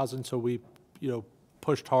 131,000. So we,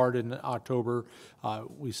 pushed hard in October.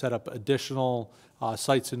 We set up additional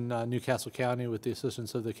sites in Newcastle County with the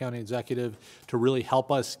assistance of the county executive to really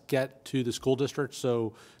help us get to the school district.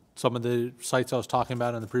 So some of the sites I was talking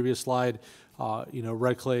about on the previous slide,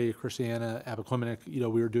 Red Clay, Christiana, Appoquinimink,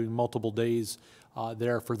 we were doing multiple days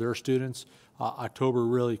there for their students. October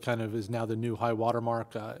really kind of is now the new high water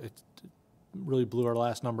mark. It really blew our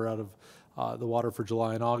last number out of the water for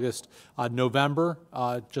July and August. November,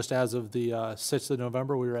 just as of the 6th of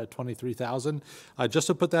November, we were at 23,000. Just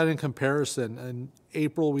to put that in comparison, in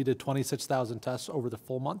April, we did 26,000 tests over the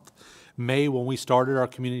full month. May, when we started our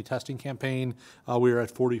community testing campaign, we were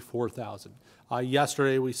at 44,000.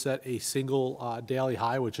 Yesterday, we set a single daily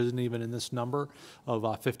high, which isn't even in this number, of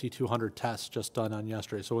 5,200 tests just done on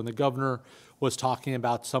yesterday. So when the governor was talking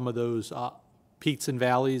about some of those peaks and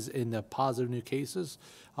valleys in the positive new cases,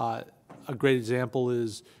 a great example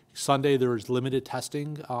is Sunday there was limited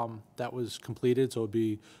testing that was completed. So it would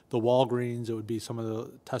be the Walgreens, it would be some of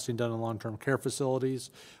the testing done in long-term care facilities.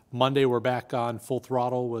 Monday we're back on full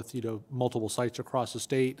throttle with multiple sites across the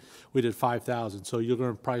state. We did 5,000. So you're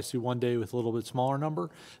going to probably see one day with a little bit smaller number.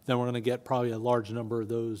 Then we're going to get probably a large number of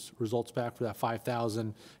those results back for that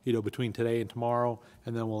 5,000 between today and tomorrow,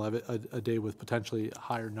 and then we'll have a day with potentially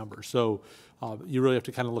higher numbers. So you really have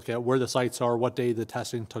to kind of look at where the sites are, what day the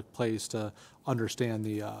testing took place to understand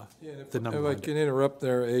the number. If I can interrupt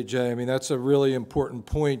there, AJ, I mean, that's a really important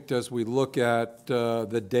point as we look at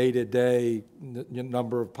the day-to-day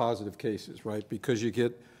number of positive cases, right? Because you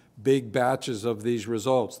get big batches of these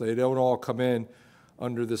results. They don't all come in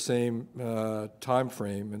under the same time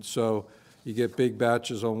frame, and so you get big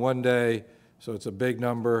batches on one day, so it's a big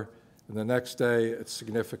number, and the next day it's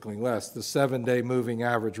significantly less. The 7-day moving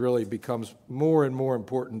average really becomes more and more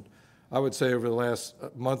important, I would say, over the last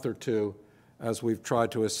month or two, as we've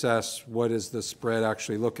tried to assess what does the spread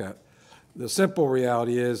actually look at. The simple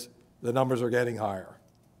reality is the numbers are getting higher,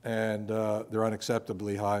 and they're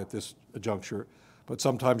unacceptably high at this juncture. But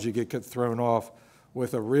sometimes you get thrown off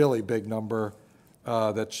with a really big number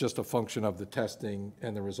that's just a function of the testing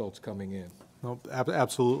and the results coming in. No,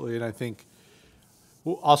 absolutely, and I think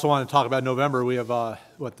we also want to talk about November. We have,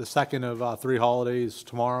 the second of 3 holidays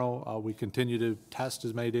tomorrow. We continue to test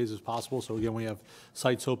as many days as possible. So again, we have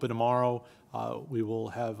sites open tomorrow. We will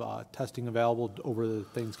have testing available over the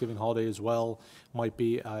Thanksgiving holiday as well. Might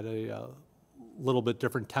be at a little bit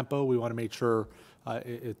different tempo. We want to make sure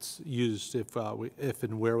it's used if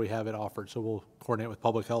and where we have it offered. So we'll coordinate with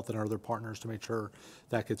public health and our other partners to make sure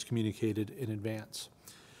that gets communicated in advance.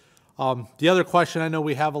 The other question, I know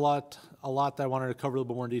we have a lot that I wanted to cover a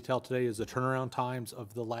little bit more in detail today, is the turnaround times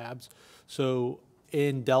of the labs. So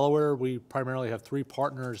in Delaware, we primarily have 3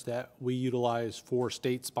 partners that we utilize for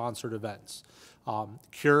state-sponsored events.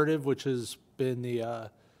 Curative, which has been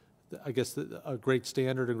a great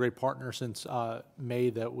standard and great partner since May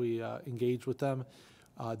that we engaged with them.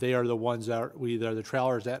 They are the ones that they're the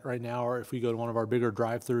trailers at right now, or if we go to one of our bigger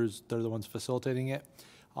drive-throughs, they're the ones facilitating it.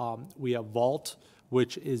 We have Vault,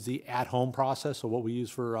 which is the at-home process, so what we use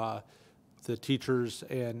for the teachers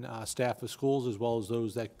and staff of schools, as well as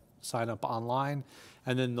those that sign up online.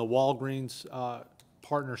 And then the Walgreens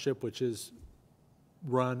partnership, which is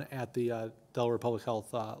run at the Delaware Public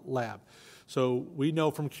Health Lab. So we know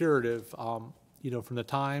from Curative, from the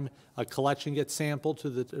time a collection gets sampled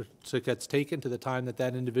to it gets taken to the time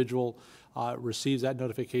that individual receives that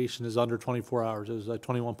notification is under 24 hours. It was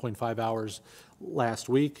 21.5 hours last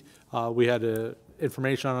week. We had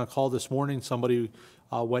information on a call this morning. Somebody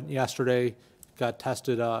went yesterday, got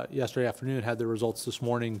tested yesterday afternoon, had the results this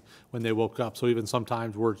morning when they woke up. So even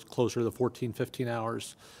sometimes we're closer to the 14, 15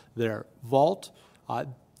 hours there. Vault,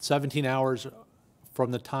 17 hours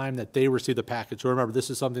from the time that they receive the package. So remember, this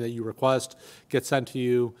is something that you request, gets sent to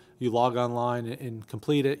you, you log online and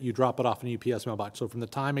complete it, you drop it off in a UPS mailbox. So from the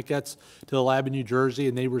time it gets to the lab in New Jersey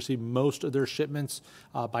and they receive most of their shipments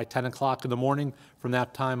by 10 o'clock in the morning, from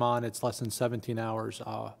that time on, it's less than 17 hours.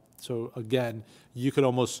 So again, you could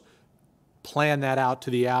almost plan that out to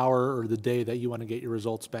the hour or the day that you want to get your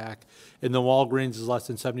results back. And the Walgreens is less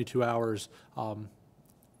than 72 hours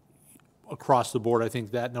across the board. I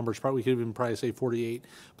think that number is probably, we could even probably say 48,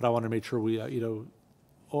 but I want to make sure we,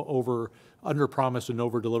 under promised and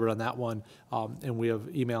over delivered on that one. And we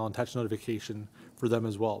have email and text notification for them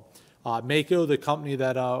as well. Mako, the company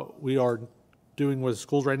that we are doing with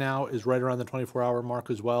schools right now, is right around the 24-hour mark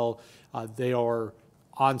as well. They are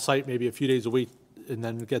on site maybe a few days a week, and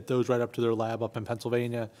then get those right up to their lab up in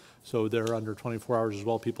Pennsylvania. So they're under 24 hours as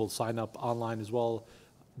well. People sign up online as well,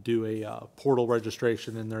 do a portal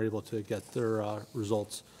registration, and they're able to get their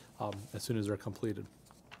results as soon as they're completed.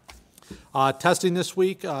 Testing this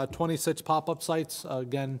week, 26 pop-up sites,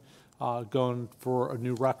 again, going for a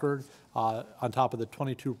new record on top of the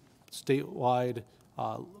 22 statewide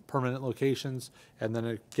permanent locations. And then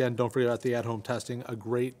again, don't forget about the at-home testing, a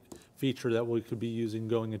great feature that we could be using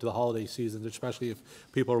going into the holiday season, especially if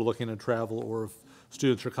people are looking to travel or if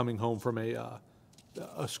students are coming home from a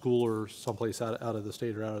school or someplace out of the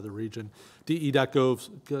state or out of the region.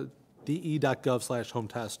 DE.gov/home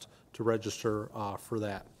test to register for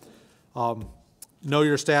that. Know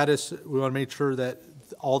your status. We want to make sure that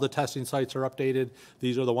all the testing sites are updated.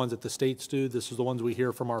 These are the ones that the states do. This is the ones we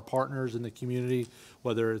hear from our partners in the community,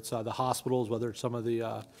 whether it's the hospitals, whether it's some of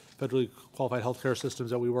the federally qualified healthcare systems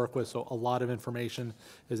that we work with. So a lot of information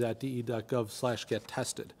is at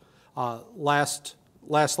de.gov/get-tested. Last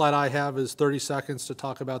slide I have is 30 seconds to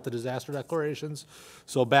talk about the disaster declarations.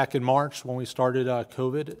 So back in March when we started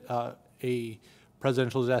COVID, a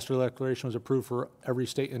presidential disaster declaration was approved for every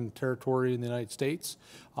state and territory in the United States.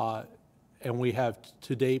 And we have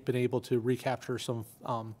to date been able to recapture some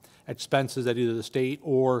expenses that either the state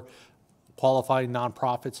or qualifying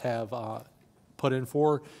nonprofits have put in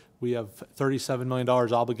for. We have $37 million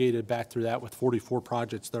obligated back through that with 44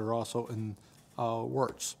 projects that are also in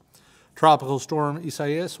works. Tropical storm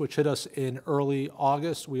Isaias, which hit us in early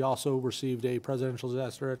August. We also received a presidential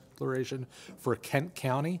disaster declaration for Kent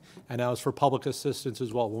County, and that was for public assistance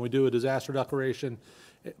as well. When we do a disaster declaration,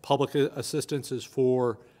 public assistance is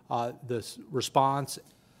for this response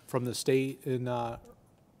from the state in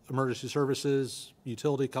emergency services,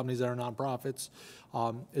 utility companies that are nonprofits,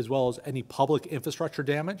 as well as any public infrastructure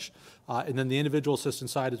damage. And then the individual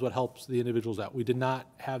assistance side is what helps the individuals out. We did not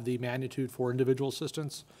have the magnitude for individual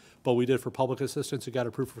assistance, but we did for public assistance. It got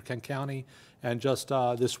approved for Kent County. And just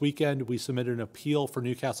this weekend, we submitted an appeal for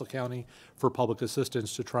Newcastle County for public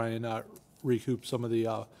assistance to try and recoup some of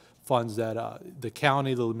the funds that the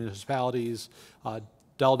county, the municipalities,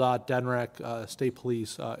 DelDOT, DENREC, State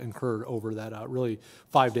Police incurred over that really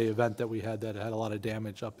 5-day event that we had that had a lot of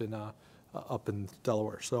damage up in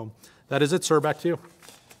Delaware. So that is it, sir. Back to you.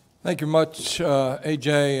 Thank you much,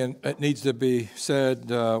 AJ, and it needs to be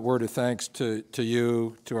said, word of thanks to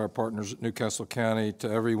you, to our partners at Newcastle County, to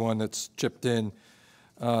everyone that's chipped in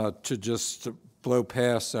to just blow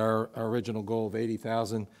past our original goal of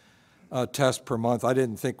 80,000 tests per month. I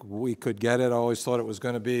didn't think we could get it. I always thought it was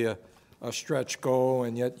going to be a stretch goal,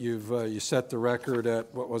 and yet you set the record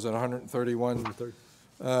at, what was it, 130,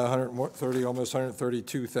 almost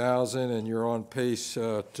 132,000, and you're on pace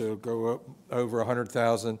to go up over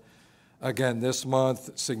 100,000 again this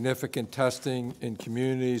month. Significant testing in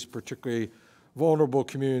communities, particularly vulnerable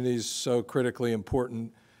communities, so critically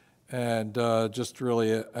important, and just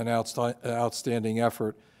really an outstanding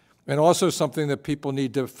effort. And also something that people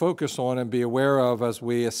need to focus on and be aware of as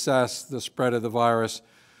we assess the spread of the virus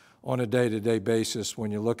on a day-to-day basis.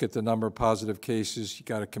 When you look at the number of positive cases, you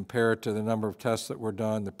got to compare it to the number of tests that were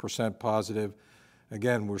done, the percent positive.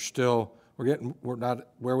 Again, we're not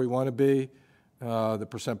where we want to be. The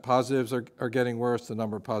percent positives are getting worse. The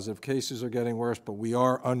number of positive cases are getting worse, but we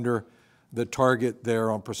are under the target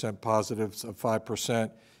there on percent positives of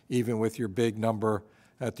 5%, even with your big number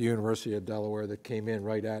at the University of Delaware that came in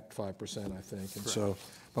right at 5%, I think. And so,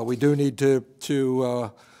 but we do need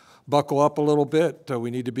to buckle up a little bit.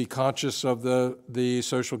 We need to be conscious of the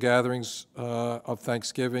social gatherings of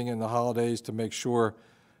Thanksgiving and the holidays to make sure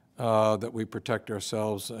that we protect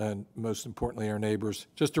ourselves and, most importantly, our neighbors.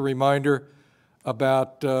 Just a reminder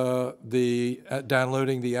about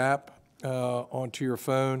downloading the app onto your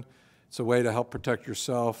phone. It's a way to help protect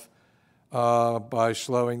yourself by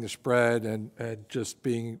slowing the spread and just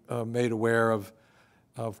being made aware of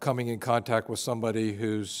coming in contact with somebody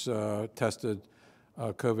who's tested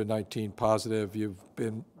COVID-19 positive. You've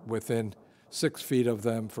been within 6 feet of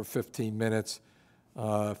them for 15 minutes.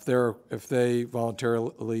 If they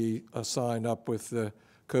voluntarily sign up with the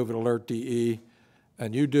COVID Alert DE,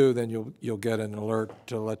 and you do, then you'll get an alert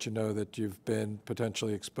to let you know that you've been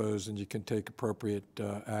potentially exposed and you can take appropriate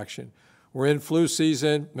action. We're in flu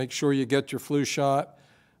season. Make sure you get your flu shot.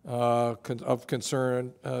 Of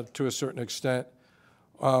concern to a certain extent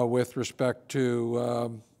with respect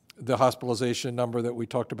to the hospitalization number that we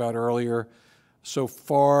talked about earlier. So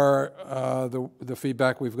far, the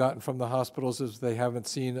feedback we've gotten from the hospitals is they haven't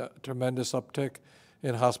seen a tremendous uptick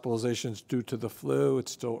in hospitalizations due to the flu.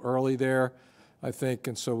 It's still early there, I think,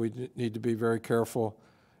 and so we need to be very careful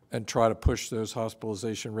and try to push those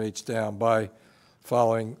hospitalization rates down by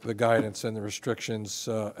following the guidance and the restrictions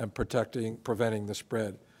and preventing the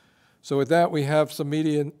spread. So with that, we have some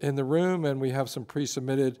media in the room, and we have some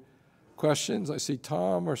pre-submitted questions. I see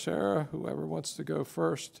Tom or Sarah, whoever wants to go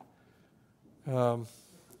first.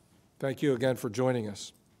 Thank you again for joining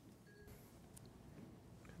us.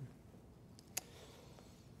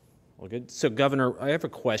 Well, good. So, Governor, I have a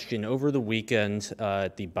question. Over the weekend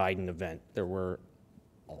at the Biden event, there were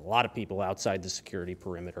a lot of people outside the security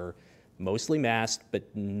perimeter, mostly masked, but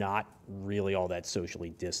not really all that socially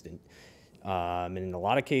distant. And in a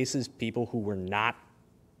lot of cases, people who were not,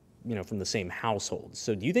 from the same household.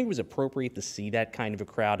 So do you think it was appropriate to see that kind of a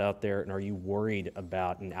crowd out there? And are you worried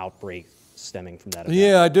about an outbreak stemming from that event?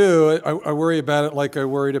 Yeah, I do. I worry about it like I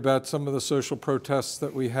worried about some of the social protests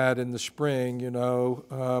that we had in the spring.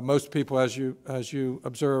 Most people, as you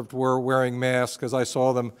observed, were wearing masks as I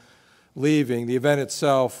saw them leaving. The event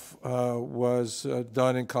itself was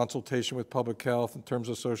done in consultation with public health in terms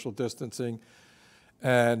of social distancing.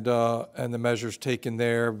 And the measures taken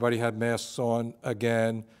there. Everybody had masks on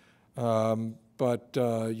again. But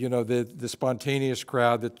the spontaneous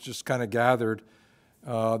crowd that just kind of gathered,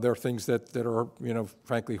 there are things that are,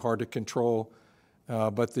 frankly hard to control.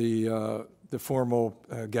 But the formal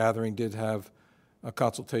gathering did have a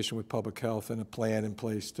consultation with public health and a plan in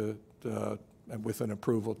place with an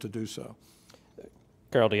approval to do so.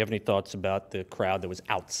 Karyl, do you have any thoughts about the crowd that was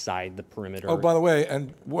outside the perimeter? Oh, by the way,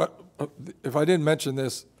 and if I didn't mention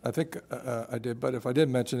this, I think I did, but if I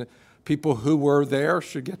didn't mention it, people who were there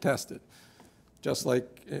should get tested. Just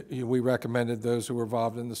like we recommended those who were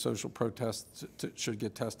involved in the social protests should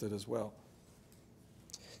get tested as well.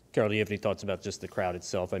 Karyl, do you have any thoughts about just the crowd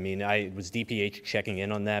itself? I mean, was DPH checking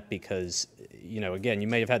in on that because, again, you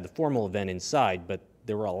may have had the formal event inside, but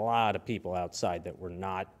there were a lot of people outside that were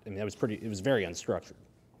not, it was very unstructured.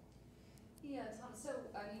 Yeah, Tom, so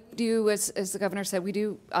as the governor said, we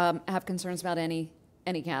do have concerns about any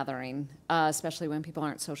gathering, especially when people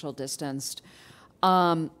aren't social distanced.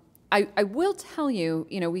 I will tell you,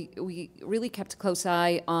 we really kept a close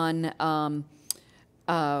eye on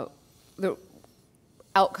the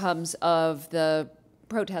outcomes of the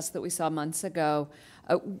protests that we saw months ago.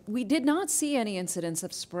 We did not see any incidents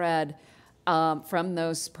of spread from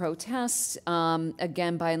those protests.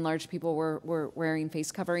 Again, by and large, people were wearing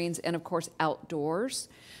face coverings and, of course, outdoors.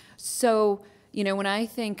 So,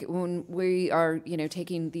 when we are,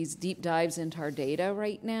 taking these deep dives into our data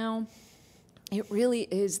right now, it really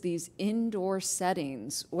is these indoor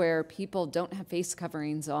settings where people don't have face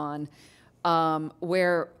coverings on,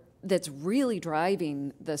 where that's really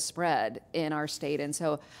driving the spread in our state. And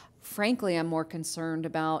so, frankly, I'm more concerned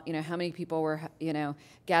about, how many people were,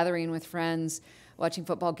 gathering with friends, watching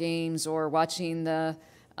football games or watching the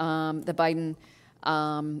Biden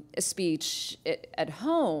speech at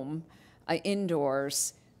home,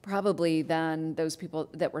 indoors, probably than those people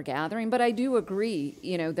that were gathering. But I do agree,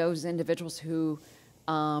 those individuals who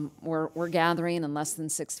were gathering in less than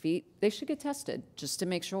 6 feet, they should get tested just to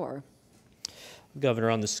make sure. Governor,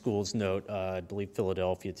 on the school's note, I believe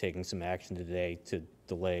Philadelphia taking some action today to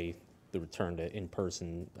delay the return to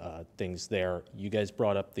in-person things there. You guys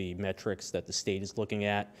brought up the metrics that the state is looking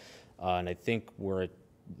at, and I think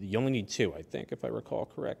you only need 2, I think, if I recall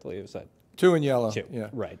correctly. Is that 2 in yellow? 2, yeah.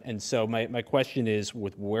 Right. And so my question is,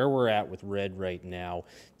 with where we're at with red right now,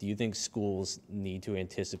 do you think schools need to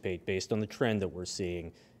anticipate, based on the trend that we're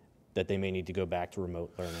seeing, that they may need to go back to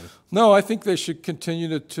remote learning? No, I think they should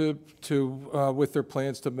continue to with their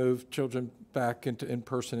plans to move children back into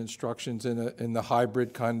in-person instructions in the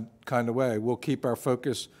hybrid kind of way. We'll keep our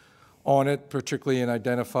focus on it, particularly in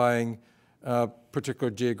identifying particular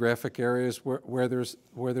geographic areas where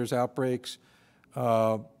there's outbreaks.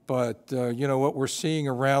 But what we're seeing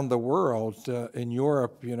around the world in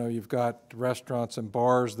Europe, you've got restaurants and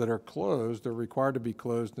bars that are closed. They're required to be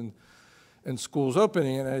closed and schools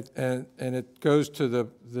opening, and it goes to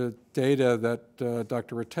the data that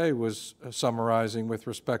Dr. Rattay was summarizing with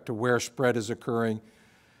respect to where spread is occurring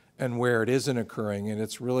and where it isn't occurring, and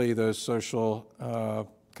it's really those social,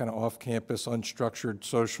 kind of off-campus, unstructured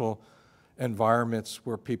social environments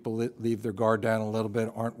where people leave their guard down a little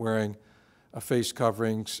bit, aren't wearing face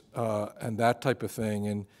coverings, and that type of thing.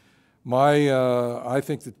 And I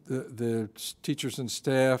think that the teachers and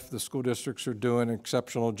staff, the school districts are doing an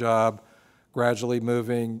exceptional job gradually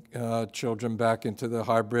moving children back into the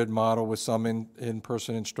hybrid model with some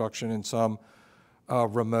in-person instruction and some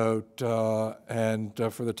remote, and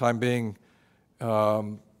for the time being,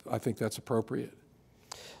 I think that's appropriate.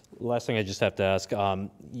 Last thing I just have to ask,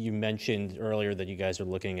 you mentioned earlier that you guys are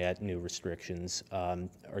looking at new restrictions.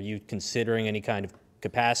 Are you considering any kind of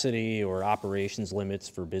capacity or operations limits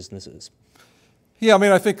for businesses? Yeah, I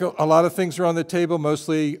mean, I think a lot of things are on the table,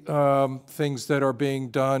 mostly things that are being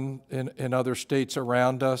done in other states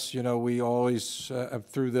around us. You know, we always,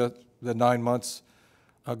 through the 9 months,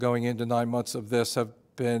 going into 9 months of this, have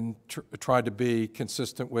been tried to be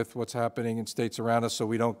consistent with what's happening in states around us so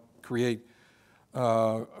we don't create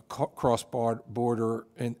cross-border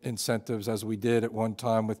incentives as we did at one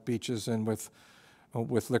time with beaches and with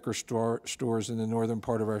liquor stores in the northern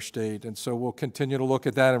part of our state. And so we'll continue to look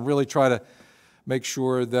at that and really try to make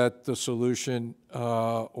sure that the solution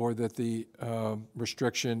or that the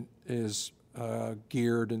restriction is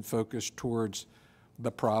geared and focused towards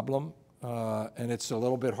the problem. And it's a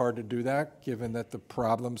little bit hard to do that, given that the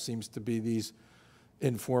problem seems to be these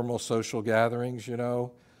informal social gatherings, you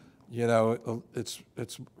know. It's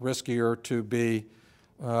riskier to be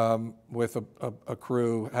with a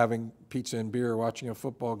crew having pizza and beer, watching a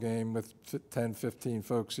football game with 10, 15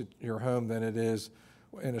 folks at your home than it is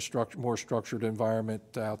in a more structured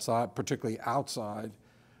environment outside, particularly outside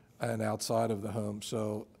and outside of the home.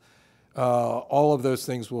 So all of those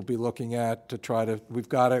things we'll be looking at to try to, we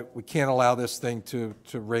can't allow this thing to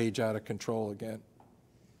rage out of control again.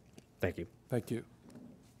 Thank you. Thank you.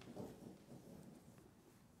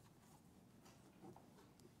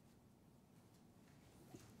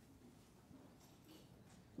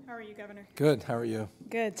 How are you, Governor? Good. How are you?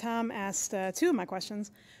 Good. Tom asked two of my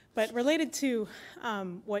questions, but related to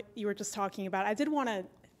what you were just talking about, I did want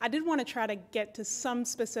to try to get to some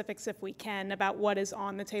specifics, if we can, about what is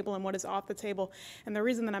on the table and what is off the table. And the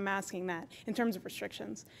reason that I'm asking that, in terms of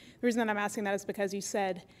restrictions, the reason that I'm asking that is because you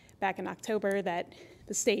said back in October that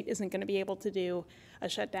the state isn't going to be able to do a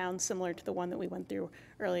shutdown similar to the one that we went through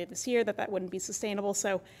earlier this year, that wouldn't be sustainable.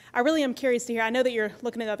 So I really am curious to hear. I know that you're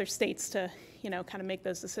looking at other states to, kind of make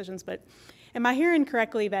those decisions, but am I hearing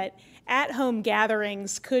correctly that at-home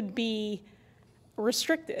gatherings could be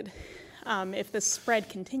restricted if the spread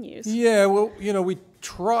continues? Yeah, well, we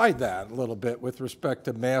tried that a little bit with respect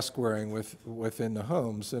to mask wearing within the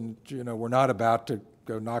homes, and we're not about to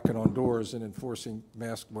go knocking on doors and enforcing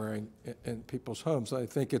mask wearing in people's homes. I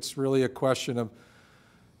think it's really a question of,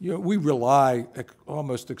 we rely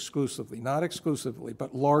almost exclusively, not exclusively,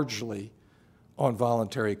 but largely on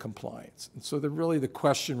voluntary compliance. And so the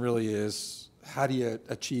question really is, how do you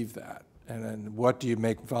achieve that? And then what do you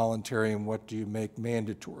make voluntary and what do you make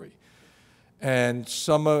mandatory? And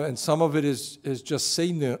some of it is just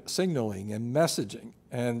signaling and messaging.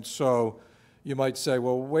 And so you might say,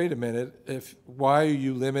 well, wait a minute, why are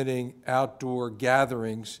you limiting outdoor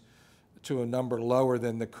gatherings to a number lower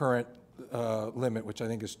than the current limit, which I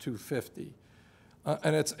think is 250?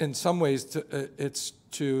 And it's in some ways it's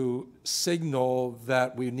to signal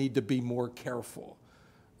that we need to be more careful.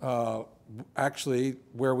 Actually,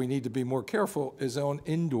 where we need to be more careful is on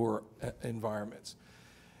indoor environments.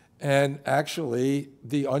 And actually,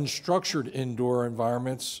 the unstructured indoor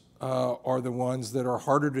environments are the ones that are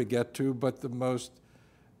harder to get to, but the most,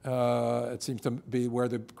 it seems to be where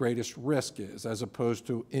the greatest risk is, as opposed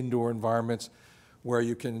to indoor environments where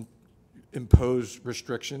you can impose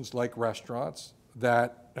restrictions like restaurants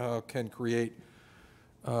that can create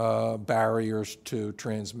barriers to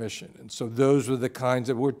transmission. And so those are the kinds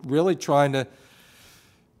of, we're really trying to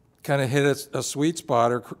kind of hit a sweet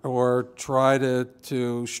spot or try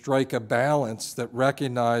to strike a balance that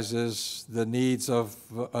recognizes the needs of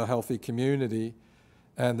a healthy community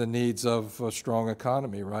and the needs of a strong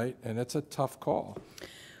economy, right? And it's a tough call.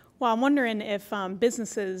 Well, I'm wondering if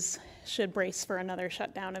businesses should brace for another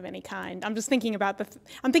shutdown of any kind. I'm just thinking about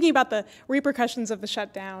the repercussions of the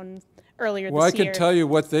shutdown earlier this year. Well, I can tell you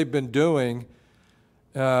what they've been doing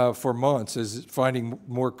for months is finding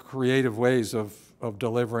more creative ways of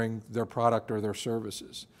delivering their product or their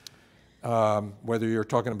services. Whether you're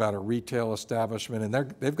talking about a retail establishment,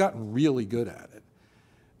 and they've gotten really good at it.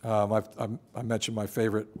 I mention my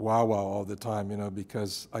favorite Wawa all the time, you know,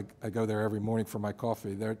 because I go there every morning for my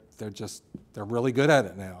coffee. They're really good at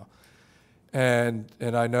it now. And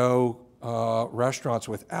I know restaurants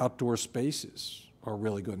with outdoor spaces are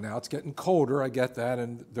really good. Now it's getting colder, I get that,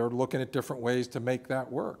 and they're looking at different ways to make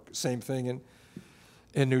that work. Same thing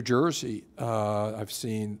in New Jersey, I've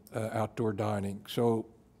seen outdoor dining. So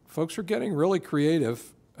folks are getting really creative,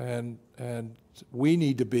 and we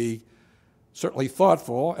need to be certainly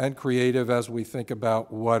thoughtful and creative as we think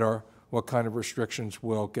about what kind of restrictions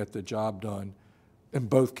will get the job done in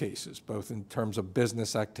both cases, both in terms of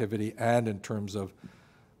business activity and in terms of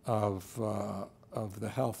the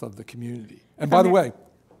health of the community. And by the way,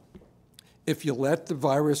 if you let the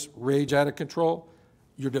virus rage out of control,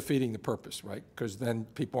 you're defeating the purpose, right? Because then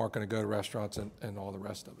people aren't going to go to restaurants and all the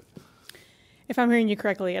rest of it. If I'm hearing you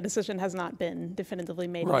correctly, a decision has not been definitively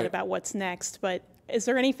made yet about what's next, but is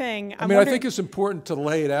there anything? I think it's important to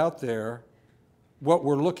lay it out there, what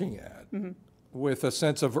we're looking at, with a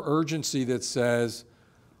sense of urgency that says,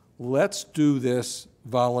 let's do this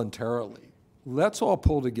voluntarily. Let's all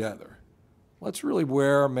pull together. Let's really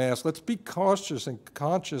wear a mask. Let's be cautious and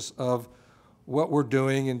conscious of what we're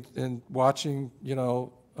doing and watching, you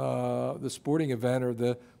know, the sporting event or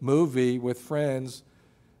the movie with friends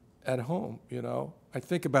at home, you know. I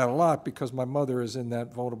think about it a lot because my mother is in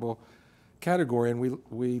that vulnerable category, and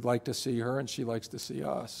we like to see her and she likes to see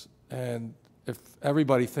us. And if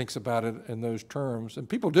everybody thinks about it in those terms, and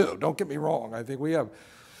people do, don't get me wrong, I think we have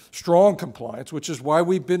strong compliance, which is why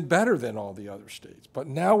we've been better than all the other states. But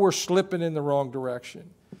now we're slipping in the wrong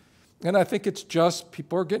direction. And I think it's just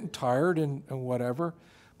people are getting tired and whatever.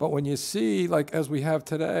 But when you see, like as we have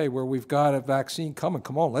today, where we've got a vaccine coming,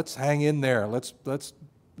 come on, let's hang in there. Let's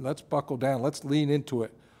buckle down. Let's lean into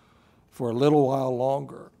it for a little while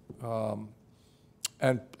longer,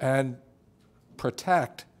 and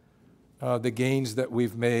protect the gains that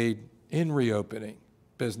we've made in reopening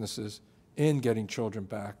businesses, in getting children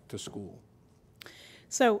back to school.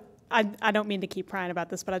 So I don't mean to keep prying about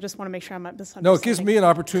this, but I just want to make sure I'm not misunderstanding. No, it gives me an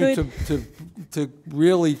opportunity to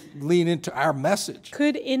really lean into our message.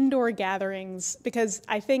 Could indoor gatherings, because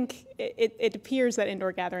I think it appears that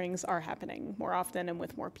indoor gatherings are happening more often and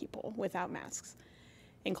with more people without masks,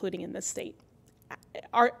 including in this state.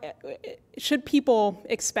 Should people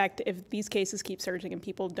expect, if these cases keep surging and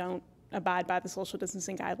people don't abide by the social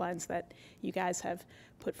distancing guidelines that you guys have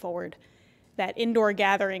put forward, that indoor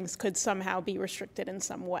gatherings could somehow be restricted in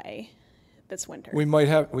some way this winter? We might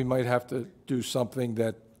have to do something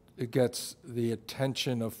that it gets the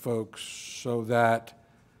attention of folks so that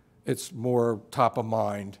it's more top of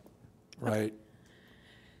mind, right? Okay.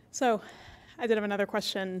 So I did have another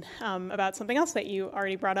question about something else that you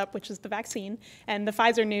already brought up, which is the vaccine and the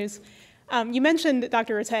Pfizer news. You mentioned,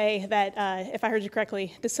 Dr. Rattay, that if I heard you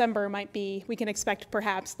correctly, December might be, we can expect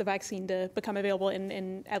perhaps the vaccine to become available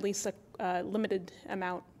in at least a limited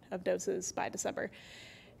amount of doses by December.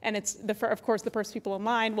 And it's, of course, the first people in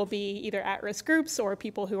line will be either at-risk groups or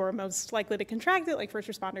people who are most likely to contract it, like first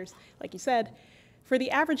responders, like you said. For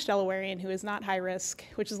the average Delawarean who is not high risk,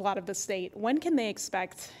 which is a lot of the state, when can they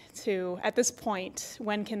expect to, at this point,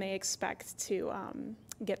 when can they expect to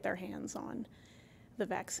get their hands on the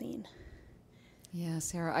vaccine? Yeah,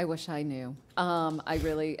 Sarah, I wish I knew. I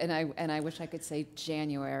really, and I wish I could say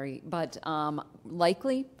January, but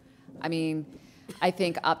likely, I mean, I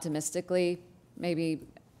think optimistically, maybe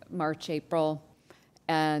March, April,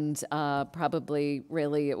 and probably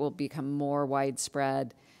really it will become more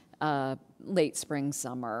widespread late spring,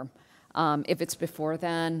 summer. If it's before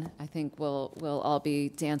then, I think we'll all be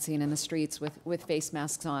dancing in the streets with face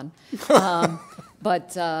masks on.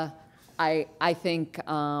 But I think,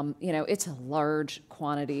 you know, it's a large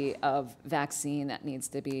quantity of vaccine that needs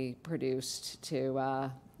to be produced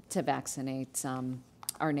to vaccinate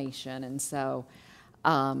our nation. And so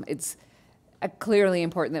it's clearly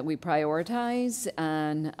important that we prioritize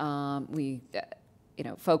and we, you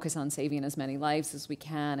know, focus on saving as many lives as we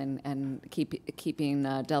can and keeping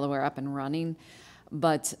Delaware up and running.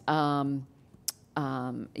 But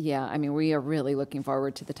yeah, I mean, we are really looking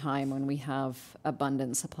forward to the time when we have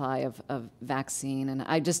abundant supply of vaccine, and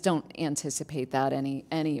I just don't anticipate that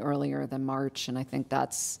any earlier than March, and I think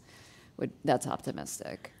that's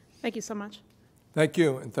optimistic. Thank you so much. Thank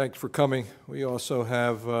you, and thanks for coming. We also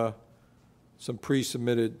have some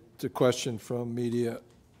pre-submitted question from media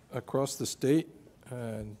across the state,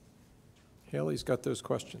 and Haley's got those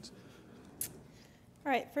questions.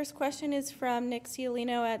 All right, first question is from Nick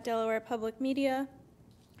Ciolino at Delaware Public Media.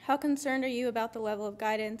 How concerned are you about the level of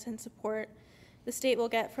guidance and support the state will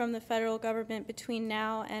get from the federal government between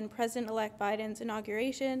now and President-elect Biden's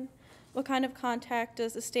inauguration? What kind of contact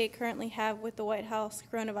does the state currently have with the White House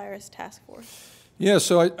Coronavirus Task Force? Yeah,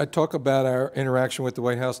 so I talk about our interaction with the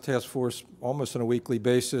White House Task Force almost on a weekly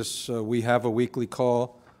basis. We have a weekly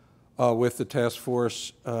call with the task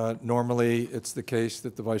force. Normally, it's the case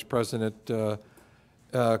that the Vice President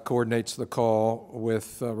coordinates the call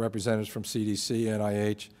with representatives from CDC,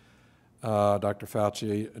 NIH, Dr.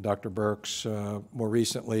 Fauci, Dr. Birx, more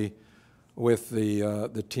recently with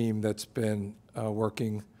the team that's been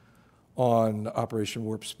working on Operation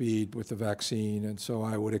Warp Speed with the vaccine, and so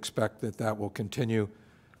I would expect that that will continue.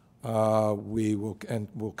 We'll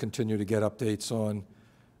continue to get updates on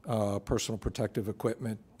personal protective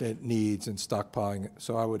equipment that needs and stockpiling,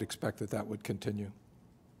 so I would expect that that would continue.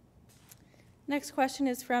 Next question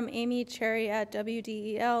is from Amy Cherry at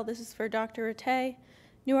WDEL. This is for Dr. Rattay.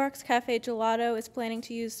 Newark's Cafe Gelato is planning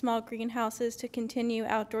to use small greenhouses to continue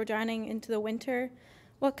outdoor dining into the winter.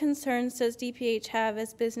 What concerns does DPH have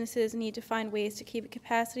as businesses need to find ways to keep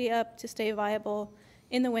capacity up to stay viable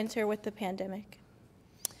in the winter with the pandemic?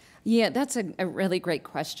 Yeah, that's a really great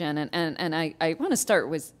question. And I want to start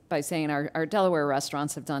by saying our Delaware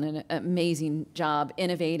restaurants have done an amazing job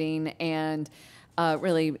innovating and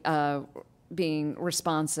really being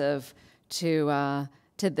responsive to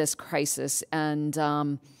this crisis. And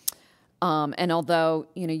although,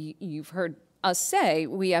 you've heard us say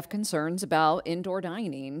we have concerns about indoor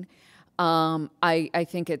dining, I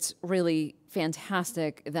think it's really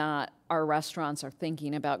fantastic that our restaurants are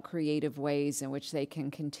thinking about creative ways in which they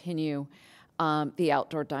can continue the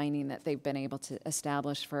outdoor dining that they've been able to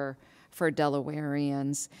establish for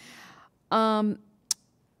Delawareans.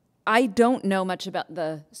 I don't know much about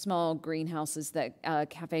the small greenhouses that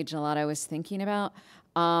Cafe Gelato is thinking about.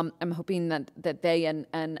 I'm hoping that they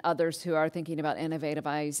and others who are thinking about innovative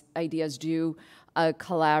ideas do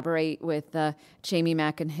collaborate with Jamie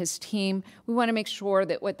Mack and his team. We want to make sure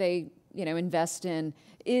that what they invest in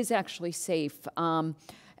is actually safe.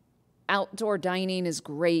 Outdoor dining is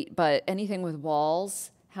great, but anything with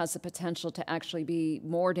walls has the potential to actually be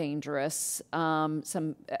more dangerous.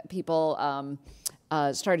 Some people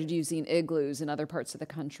started using igloos in other parts of the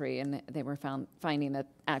country, and they were finding that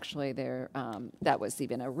actually that was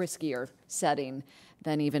even a riskier setting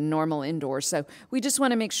than even normal indoors. So we just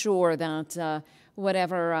want to make sure that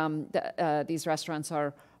whatever these restaurants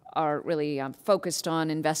are really focused on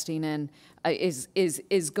investing in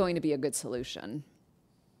is going to be a good solution.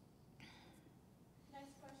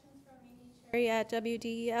 Next question is from Amy Cherry at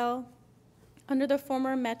WDEL. Under the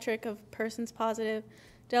former metric of persons positive,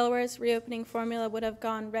 Delaware's reopening formula would have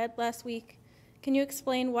gone red last week. Can you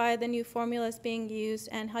explain why the new formula is being used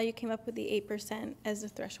and how you came up with the 8% as the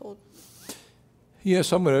threshold?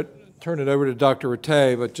 Yes, I'm going to turn it over to Dr.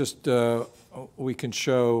 Rattay, but just we can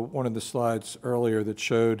show one of the slides earlier that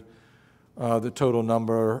showed the total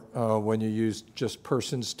number when you use just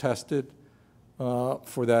persons tested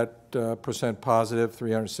for that percent positive,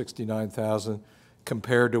 369,000,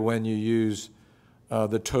 compared to when you use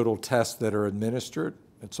the total tests that are administered.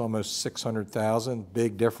 It's almost 600,000,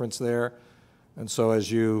 big difference there. And so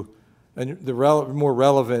the more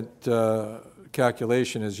relevant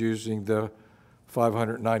calculation is using the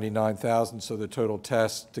 599,000, so the total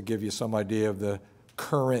test, to give you some idea of the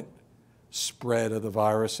current spread of the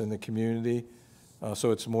virus in the community.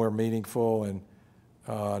 So it's more meaningful, and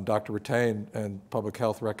Dr. Rattay and Public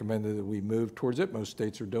Health recommended that we move towards it. Most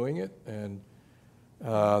states are doing it, and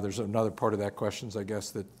there's another part of that question, I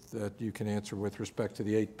guess, that you can answer with respect to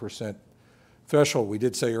the 8% threshold. We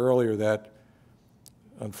did say earlier that,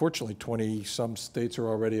 unfortunately, 20-some states are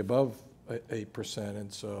already above 8%,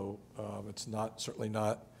 and so it's certainly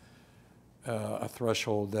not a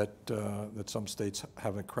threshold that some states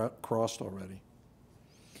haven't crossed already.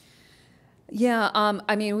 Yeah,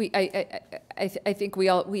 I mean, I think we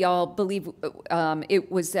all believe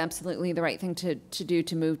it was absolutely the right thing to do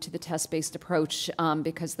to move to the test-based approach,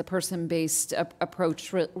 because the person-based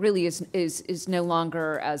approach really is no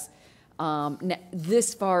longer as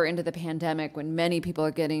this far into the pandemic, when many people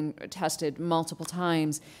are getting tested multiple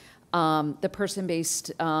times. The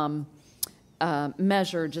person-based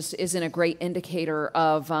measure just isn't a great indicator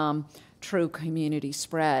of true community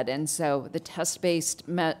spread. And so the test-based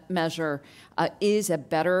measure is a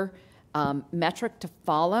better metric to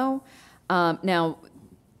follow. Now,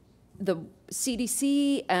 the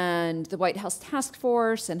CDC and the White House Task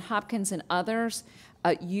Force and Hopkins and others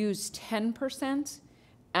use 10%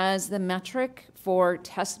 as the metric for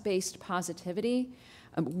test-based positivity.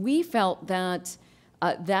 We felt that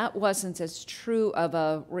that wasn't as true of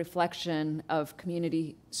a reflection of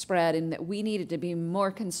community spread, and that we needed to be more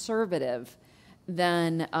conservative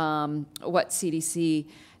than what CDC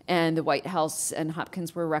and the White House and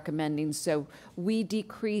Hopkins were recommending. So we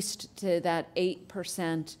decreased to that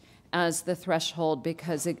 8% as the threshold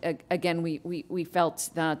because, again, we felt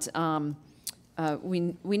that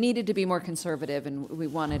we needed to be more conservative, and we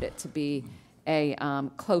wanted it to be a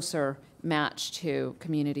closer match to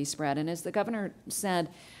community spread. And as the governor said,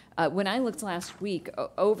 when I looked last week,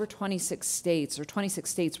 over 26 states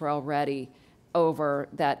were already over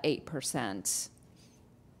that 8%.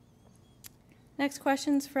 Next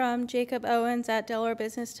question's from Jacob Owens at Delaware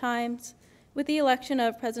Business Times. With the election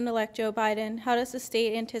of President-elect Joe Biden, how does the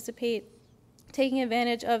state anticipate taking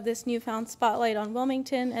advantage of this newfound spotlight on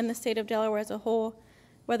Wilmington and the state of Delaware as a whole,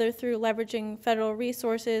 whether through leveraging federal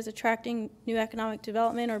resources, attracting new economic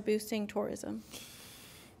development, or boosting tourism?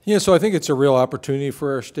 Yeah, so I think it's a real opportunity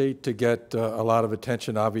for our state to get a lot of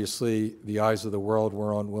attention. Obviously, the eyes of the world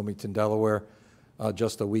were on Wilmington, Delaware,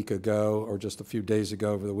 just a week ago, or just a few days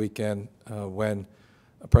ago over the weekend, when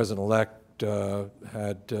President-elect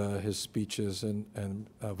had his speeches and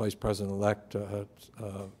Vice President-elect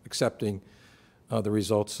accepting the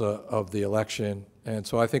results of the election. And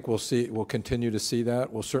so I think we'll continue to see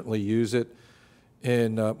that. We'll certainly use it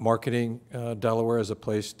in marketing Delaware as a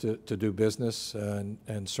place to do business,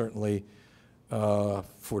 and certainly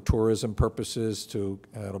for tourism purposes.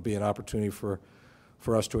 It'll be an opportunity for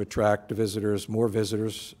us to attract visitors, more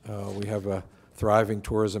visitors. We have a thriving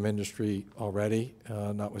tourism industry already,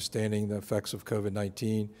 notwithstanding the effects of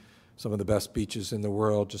COVID-19. Some of the best beaches in the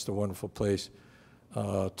world, just a wonderful place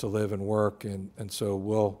to live and work, and so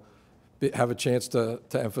we'll have a chance to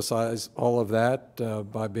emphasize all of that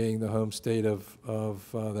by being the home state of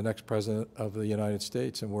the next president of the United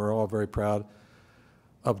States. And we're all very proud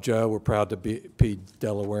of Joe. We're proud to be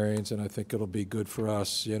Delawareans, and I think it'll be good for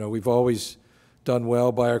us. You know, we've always done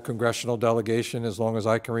well by our congressional delegation as long as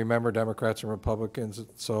I can remember, Democrats and Republicans.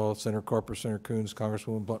 So Senator Carper, Senator Coons,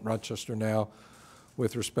 Congresswoman Blunt-Rochester now,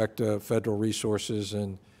 with respect to federal resources,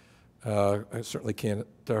 and I certainly can't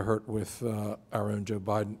hurt with our own Joe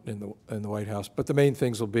Biden in the White House. But the main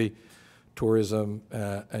things will be tourism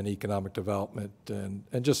and economic development, and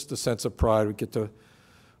just a sense of pride. We get to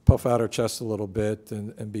puff out our chests a little bit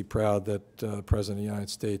and be proud that the President of the United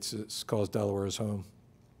States calls Delaware his home.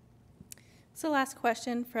 So last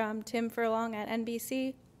question from Tim Furlong at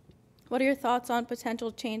NBC. What are your thoughts on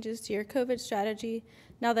potential changes to your COVID strategy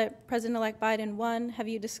now that President-elect Biden won? Have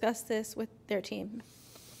you discussed this with their team?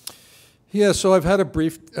 Yeah, so I've had a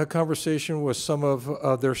brief conversation with some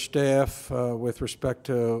of their staff with respect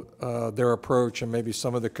to their approach and maybe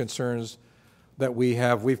some of the concerns that we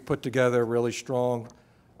have. We've put together a really strong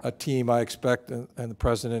team, I expect, and the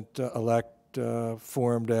President-elect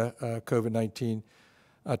formed a COVID-19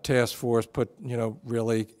 task force, put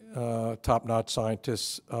really top-notch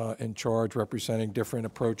scientists in charge, representing different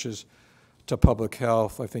approaches to public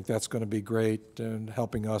health. I think that's going to be great in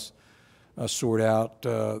helping us sort out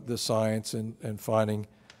the science and finding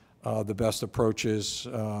the best approaches.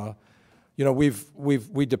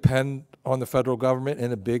 We depend on the federal government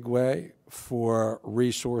in a big way for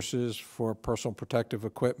resources, for personal protective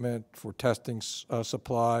equipment, for testing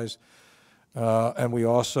supplies, and we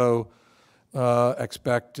also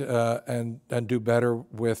expect and do better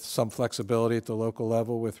with some flexibility at the local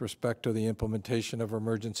level with respect to the implementation of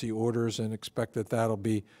emergency orders, and expect that that'll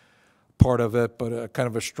be part of it, but a kind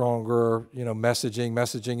of a stronger, messaging.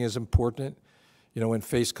 Messaging is important, and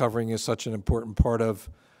face covering is such an important part of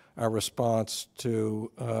our response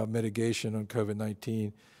to mitigation on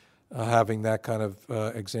COVID-19. Having that kind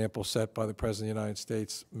of example set by the President of the United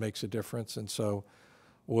States makes a difference, and so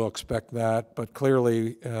we'll expect that. But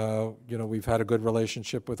clearly, we've had a good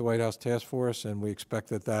relationship with the White House Task Force, and we expect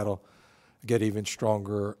that that'll get even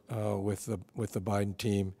stronger with the Biden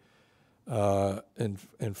team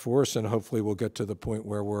in force, and hopefully we'll get to the point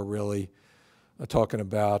where we're really talking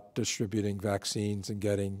about distributing vaccines and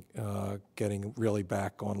getting really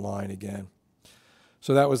back online again.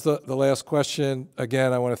 So that was the last question.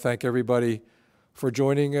 Again, I want to thank everybody for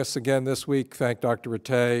joining us again this week. Thank Dr.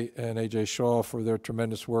 Rattay and A.J. Schall for their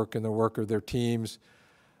tremendous work and the work of their teams.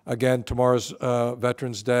 Again, tomorrow's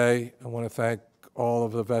Veterans Day. I want to thank all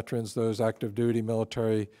of the veterans, those active duty,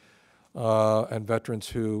 military, and veterans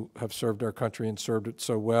who have served our country and served it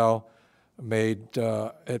so well, made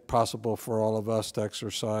it possible for all of us to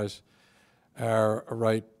exercise our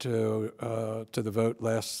right to the vote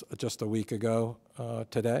just a week ago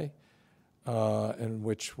today, in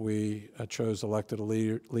which we chose elected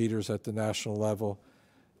leaders at the national level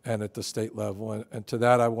and at the state level. And to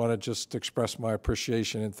that, I want to just express my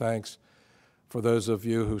appreciation and thanks for those of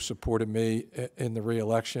you who supported me in the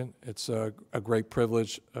re-election. It's a great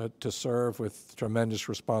privilege to serve with tremendous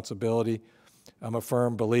responsibility I'm a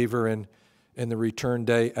firm believer in the return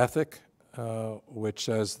day ethic, which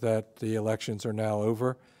says that the elections are now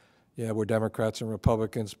over. Yeah, we're Democrats and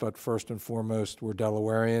Republicans, but first and foremost, we're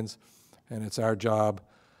Delawareans, and it's our job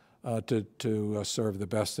to serve the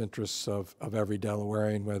best interests of every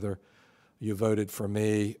Delawarean, whether you voted for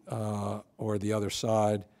me or the other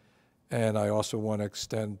side. And I also want to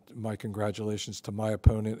extend my congratulations to my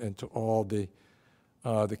opponent and to all the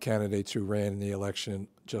candidates who ran in the election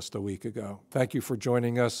just a week ago. Thank you for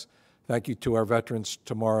joining us. Thank you to our veterans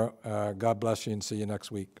tomorrow. God bless you and see you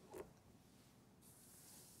next week.